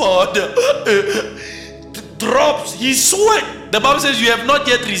 Father, drops, he sweat. The Bible says you have not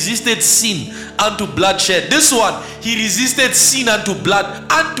yet resisted sin unto bloodshed. This one, he resisted sin unto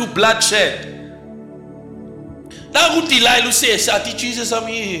bloodshed. Now Delilah says, Jesus, I'm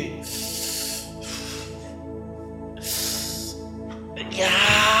here.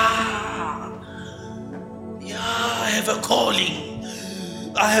 Yeah, I have a calling.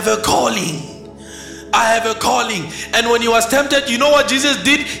 I have a calling. And when he was tempted, you know what Jesus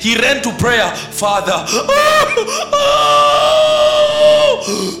did? He ran to prayer. Father.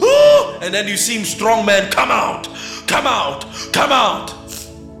 And then you see him, strong man, come out.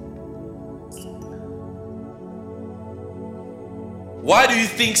 Why do you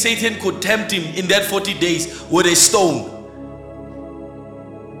think Satan could tempt him in that 40 days with a stone?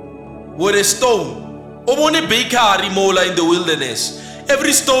 With a stone. Omone bakery mola in the wilderness.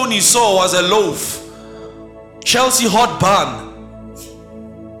 Every stone he saw was a loaf. Chelsea hot bun.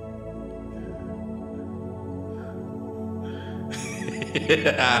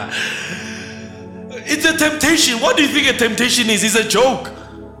 It's a temptation. What do you think a temptation is? It's a joke.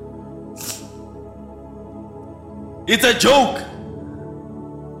 It's a joke.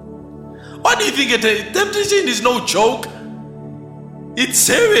 What do you think a temptation is? No joke. It's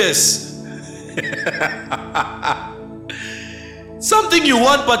serious. Something you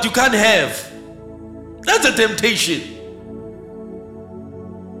want but you can't have. That's a temptation.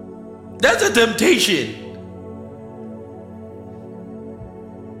 That's a temptation.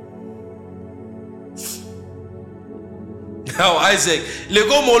 Now Isaac,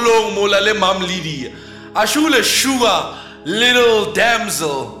 lego molong mola le mam Lydia. Ashule sugar little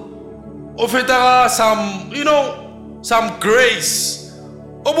damsel. Ofetara some, some grace.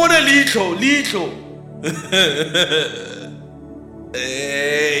 Obone little.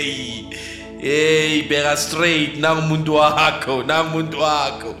 Hey, bega straight. Nang mundu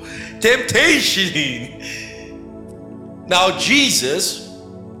wako. Temptation. Now Jesus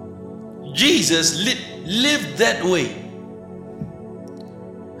lived that way.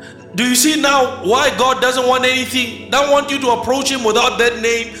 Do you see now why God doesn't want anything? Don't want you to approach him without that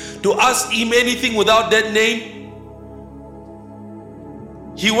name, to ask him anything without that name?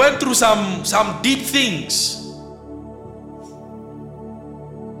 He went through some deep things.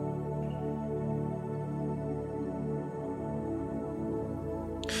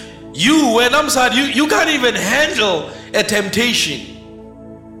 When I'm sad, you can't even handle a temptation.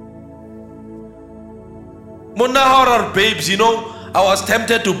 Monaharar babes, I was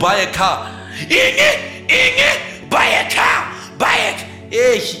tempted to buy a car. Inge, buy a car.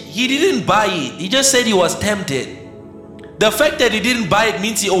 Hey, he didn't buy it. He just said he was tempted. The fact that he didn't buy it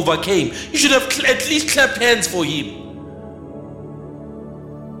means he overcame. You should have at least clapped hands for him.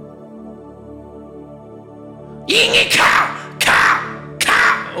 Inge, car.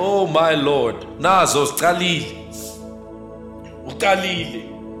 Oh my Lord. Nazo uqalile.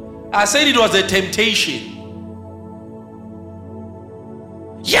 I said it was a temptation.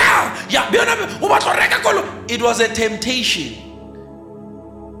 Yeah. It was a temptation.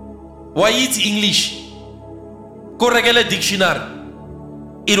 Why it's English? Go regular dictionary.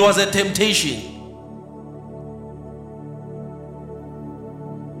 It was a temptation.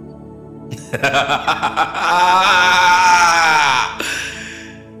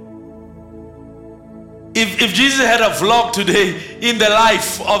 If Jesus had a vlog today in the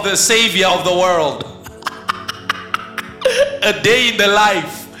life of the Savior of the world, a day in the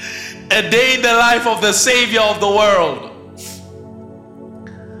life of the Savior of the world,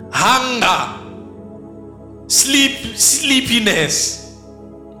 hunger, sleepiness,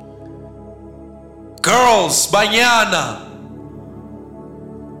 girls, banyana,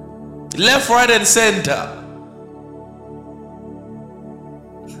 left, right, and center.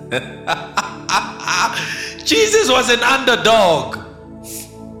 Jesus was an underdog.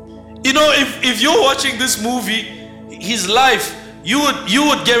 You know, if you're watching this movie, his life, you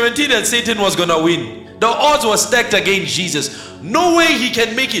would guarantee that Satan was gonna win. The odds were stacked against Jesus. No way he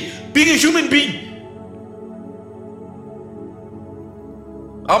can make it, being a human being.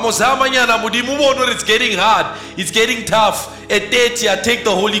 It's getting hard, it's getting tough. At 30, take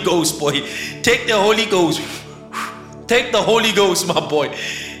the Holy Ghost, boy. Take the Holy Ghost. Take the Holy Ghost, my boy.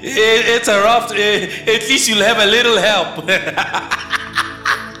 It's a rough, at least you'll have a little help.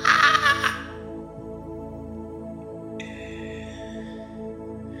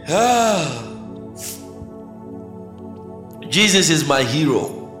 Jesus is my hero.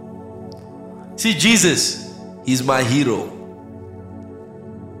 See, Jesus, he's my hero.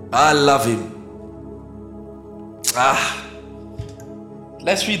 I love him.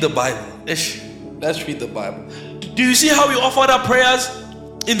 Let's read the Bible. Let's read the Bible. Do you see how he offered up prayers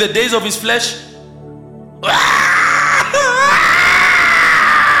in the days of his flesh? Father!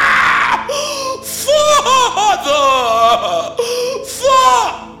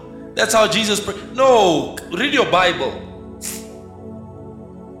 That's how Jesus prayed. No, read your Bible.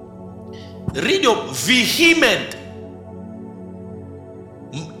 Read your vehement,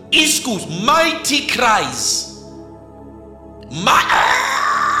 iskus, mighty cries.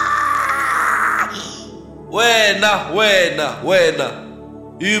 When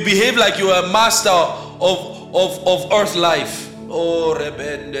you behave like you are a master of earth life. Oh,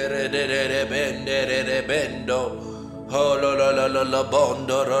 rebende, rebendo. Oh, la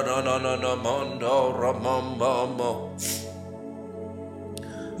bondo, no, mondo, ramamamo.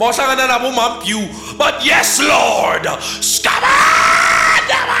 But yes, Lord.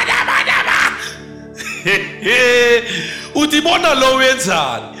 Utibona lo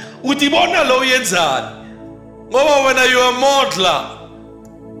yenzani? Utibona lo yenzani? Ngoba wena you are mortal.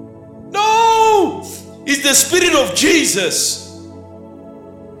 No, it's the Spirit of Jesus.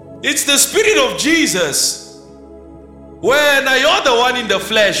 It's the Spirit of Jesus. When you're the one in the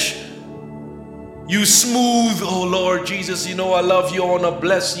flesh, you smooth. Oh Lord Jesus, you know I love you. I want to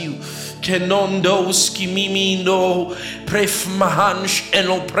bless you. Kenondo skimimindo pref mahansh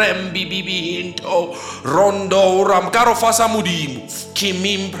eno prem bibibihinto rondo ramkaro fasa mudimu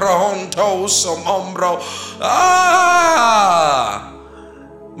kimim pronto somombro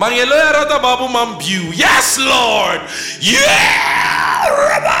mangelo yarata babu mambiu. Yes Lord, yeah.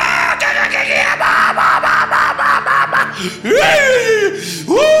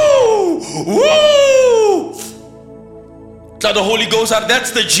 Woo. The Holy Ghost,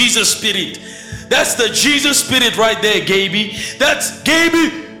 that's the Jesus Spirit. That's the Jesus Spirit right there, Gaby. That's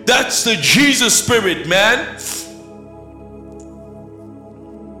the Jesus Spirit, man.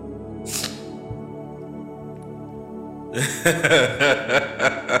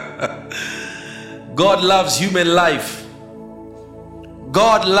 God loves human life.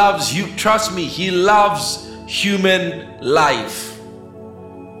 God loves you. Trust me, he loves human life.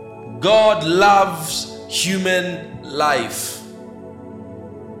 God loves human life.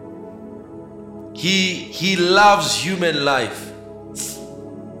 He loves human life.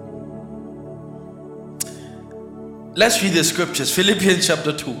 Let's read the scriptures. Philippians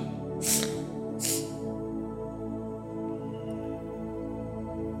chapter 2.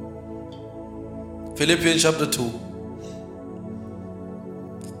 Philippians chapter 2.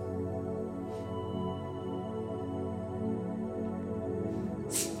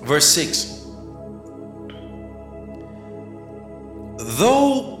 Verse 6.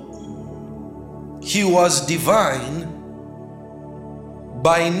 Though he was divine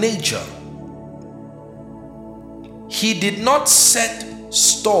by nature, he did not set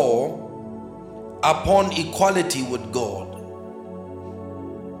store upon equality with God,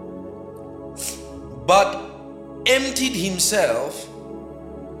 but emptied himself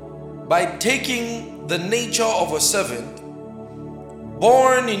by taking the nature of a servant,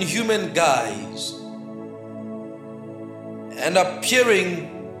 born in human guise, and appearing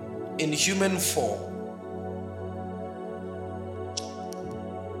in human form.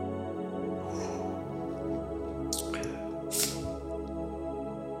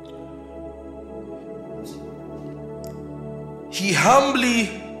 He humbly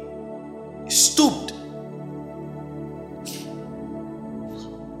stooped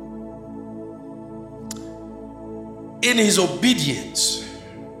in his obedience,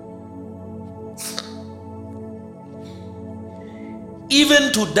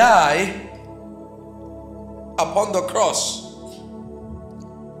 even to die upon the cross.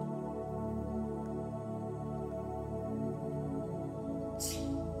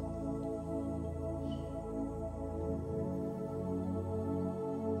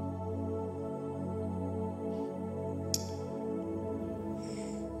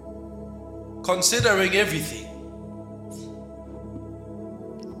 Considering everything,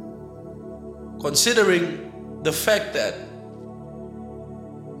 considering the fact that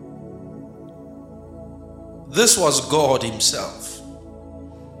this was God Himself,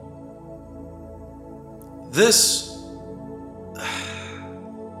 this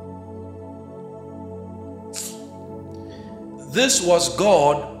was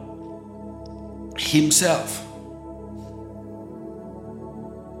God Himself.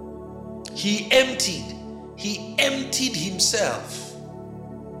 He emptied Himself.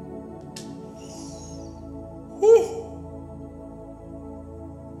 Whew.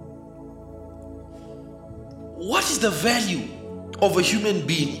 What is the value of a human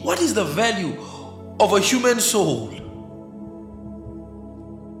being? What is the value of a human soul?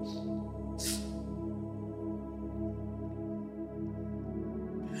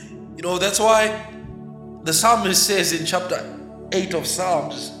 You know, that's why the psalmist says in chapter 8 of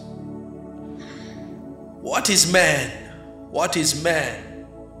Psalms, what is man? What is man?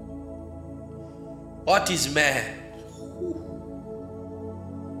 What is man?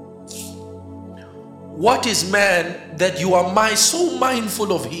 What is man that you are so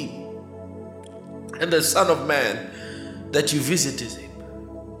mindful of him, and the Son of Man that you visited him?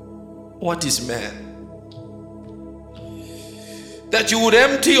 What is man? That you would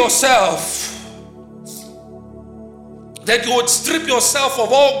empty yourself, that you would strip yourself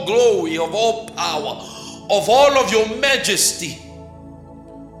of all glory, of all power, of all of your majesty,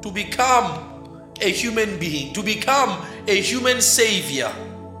 to become a human being, to become a human savior,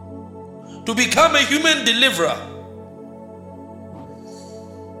 to become a human deliverer.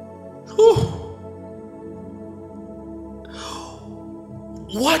 Whew.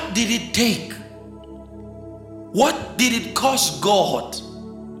 What did it take? What did it cost God?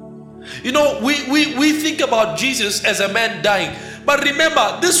 You know, we think about Jesus as a man dying, but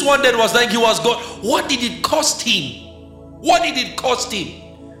remember, this one that was dying, he was God. What did it cost him? What did it cost him?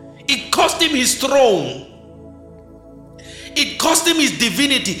 It cost him his throne. It cost him his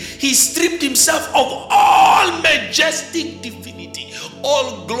divinity. He stripped himself of all majestic divinity,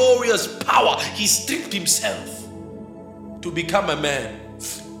 all glorious power. He stripped himself to become a man.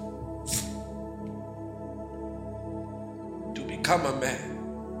 To become a man.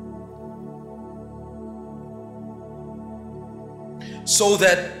 So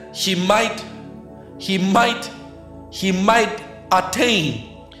that he might attain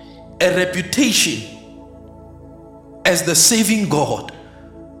a reputation as the saving God,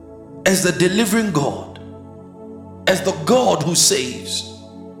 as the delivering God, as the God who saves.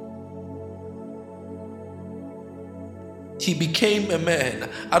 He became a man.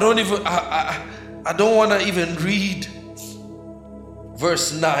 I don't want to even read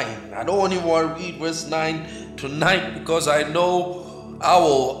verse 9. I don't even want to read verse 9 tonight, because I know I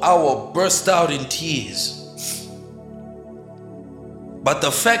will burst out in tears. But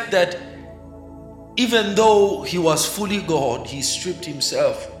the fact that even though he was fully God, he stripped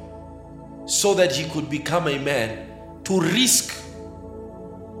himself so that he could become a man, to risk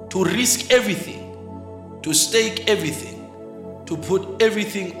everything, to stake everything, to put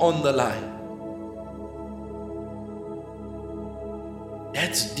everything on the line.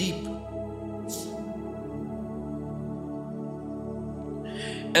 That's deep.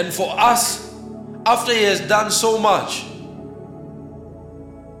 And for us, after he has done so much,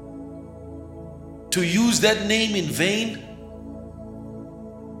 to use that name in vain,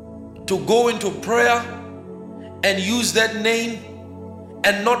 to go into prayer and use that name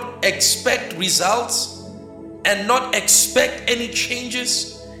and not expect results, and not expect any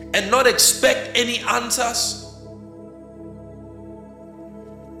changes, and not expect any answers.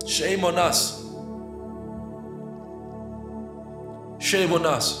 Shame on us. Shame on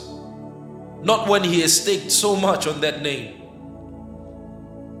us. Not when he has staked so much on that name.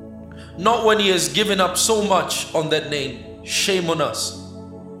 Not when he has given up so much on that name. Shame on us.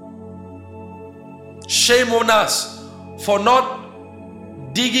 Shame on us for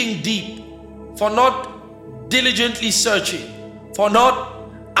not digging deep, for not diligently searching, for not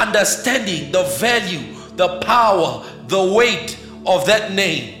understanding the value, the power, the weight of that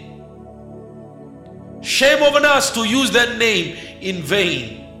name. Shame on us to use that name in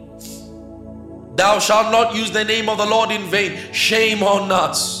vain. Thou shalt not use the name of the Lord in vain. Shame on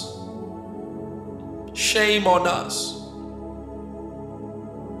us. Shame on us.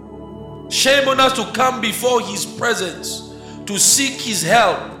 Shame on us to come before his presence, to seek his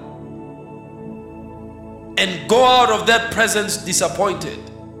help, and go out of that presence disappointed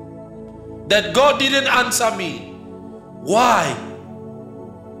that God didn't answer me. Why?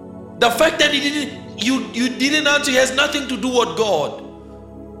 The fact that you didn't answer has nothing to do with God.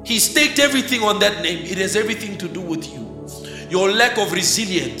 He staked everything on that name. It has everything to do with you. Your lack of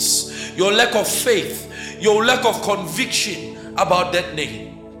resilience, your lack of faith, your lack of conviction about that name.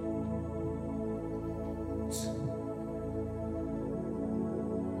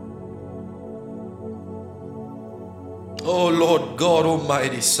 Oh Lord God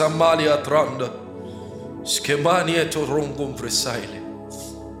Almighty, Samalia Tranda, Skemania Torongum Vresaile.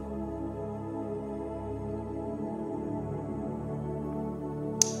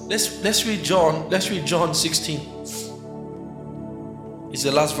 Let's read John. Let's read John 16. It's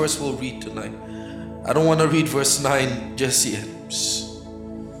the last verse we'll read tonight. I don't want to read verse 9 just yet.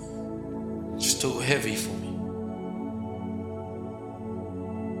 It's too heavy for me.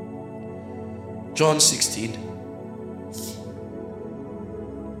 John 16.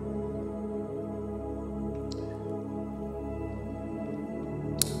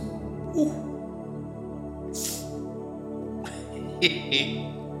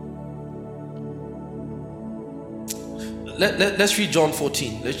 Let's read John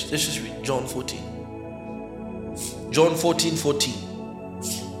 14. Let's just read John 14. John 14:14.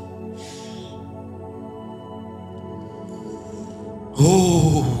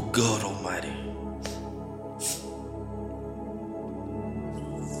 Oh God Almighty.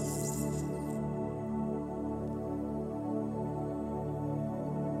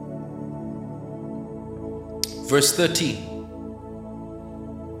 Verse 13.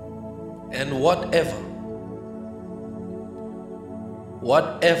 And whatever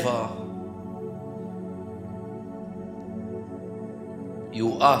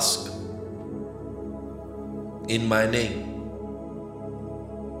you ask in my name,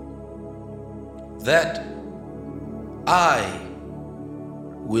 that I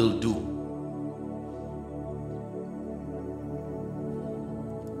will do,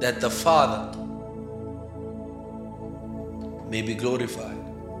 that the Father may be glorified.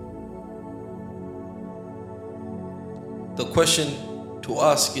 The question to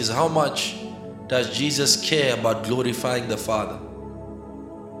ask is, how much does Jesus care about glorifying the Father?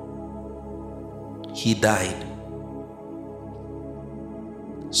 He died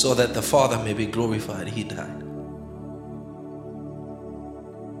so that the Father may be glorified. He died.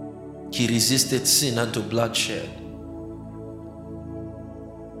 He resisted sin unto bloodshed.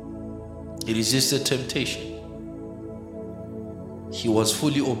 He resisted temptation. He was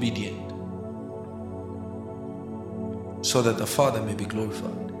fully obedient so that the Father may be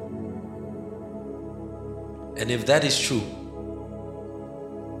glorified. And if that is true,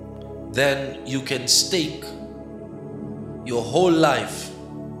 then you can stake your whole life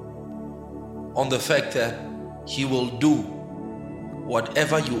on the fact that He will do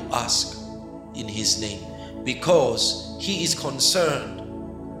whatever you ask in His name, because He is concerned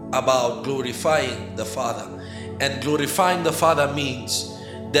about glorifying the Father. And glorifying the Father means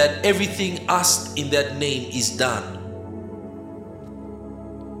that everything asked in that name is done.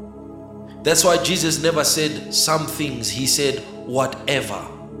 That's why Jesus never said some things. He said whatever.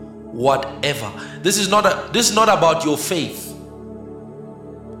 Whatever. This is not about your faith.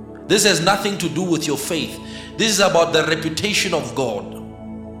 This has nothing to do with your faith. This is about the reputation of God.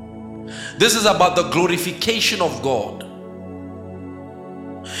 This is about the glorification of God.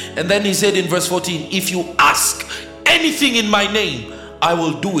 And then he said in verse 14, if you ask anything in my name, I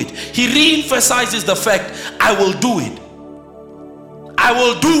will do it. He re-emphasizes the fact, I will do it. I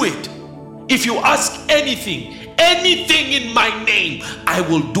will do it. If you ask anything in my name, I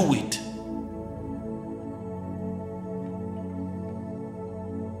will do it.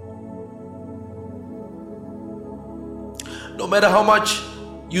 No matter how much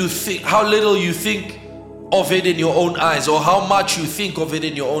you think, how little you think of it in your own eyes, or how much you think of it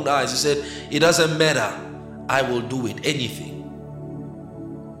in your own eyes, he said, it doesn't matter. I will do it. Anything.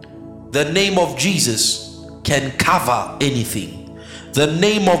 The name of Jesus can cover anything. The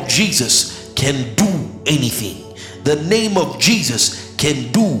name of Jesus can do anything. The name of Jesus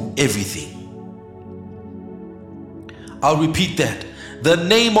can do everything. I'll repeat that. The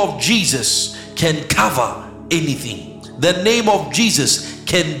name of Jesus can cover anything. The name of Jesus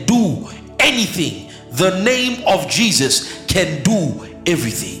can do anything. The name of Jesus can do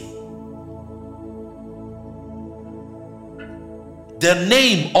everything. The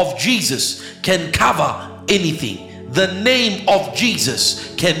name of Jesus can cover anything. The name of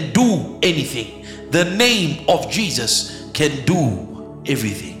Jesus can do anything. The name of Jesus can do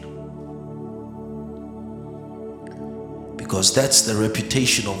everything. Because that's the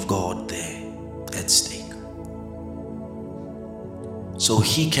reputation of God there at stake. So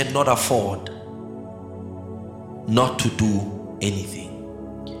he cannot afford not to do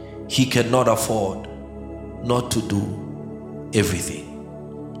anything. He cannot afford not to do everything.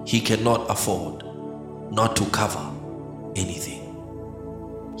 He cannot afford not to cover anything.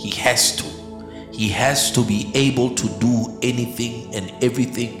 He has to. He has to be able to do anything and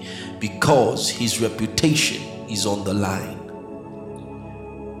everything because his reputation is on the line.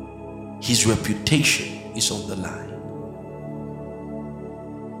 His reputation is on the line.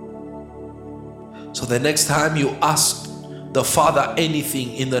 So the next time you ask the Father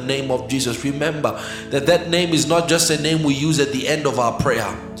anything in the name of Jesus, remember that that name is not just a name we use at the end of our prayer.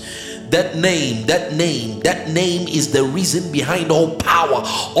 That name is the reason behind all power,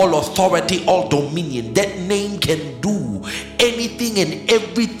 all authority, all dominion. That name can do anything and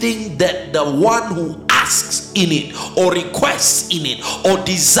everything that the one who asks in it or requests in it or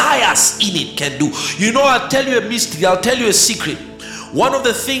desires in it can do. You know, I'll tell you a mystery, I'll tell you a secret. One of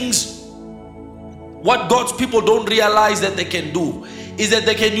the things what God's people don't realize that they can do is that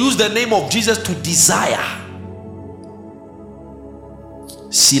they can use the name of Jesus to desire.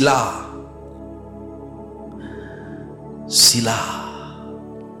 Sila.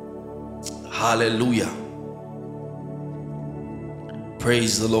 Hallelujah.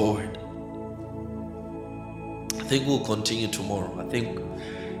 Praise the Lord. I think we'll continue tomorrow. I think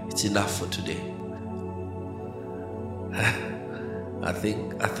it's enough for today. I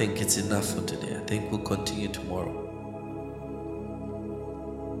think it's enough for today. I think we'll continue tomorrow.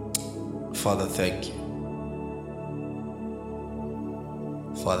 Father, thank you.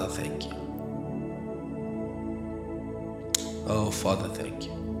 Father, thank you. Oh, Father, thank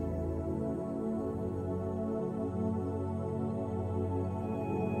you.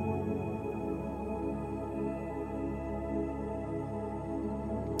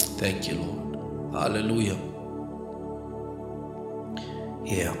 Thank you, Lord. Hallelujah.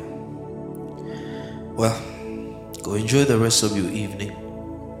 Yeah. Well, go enjoy the rest of your evening.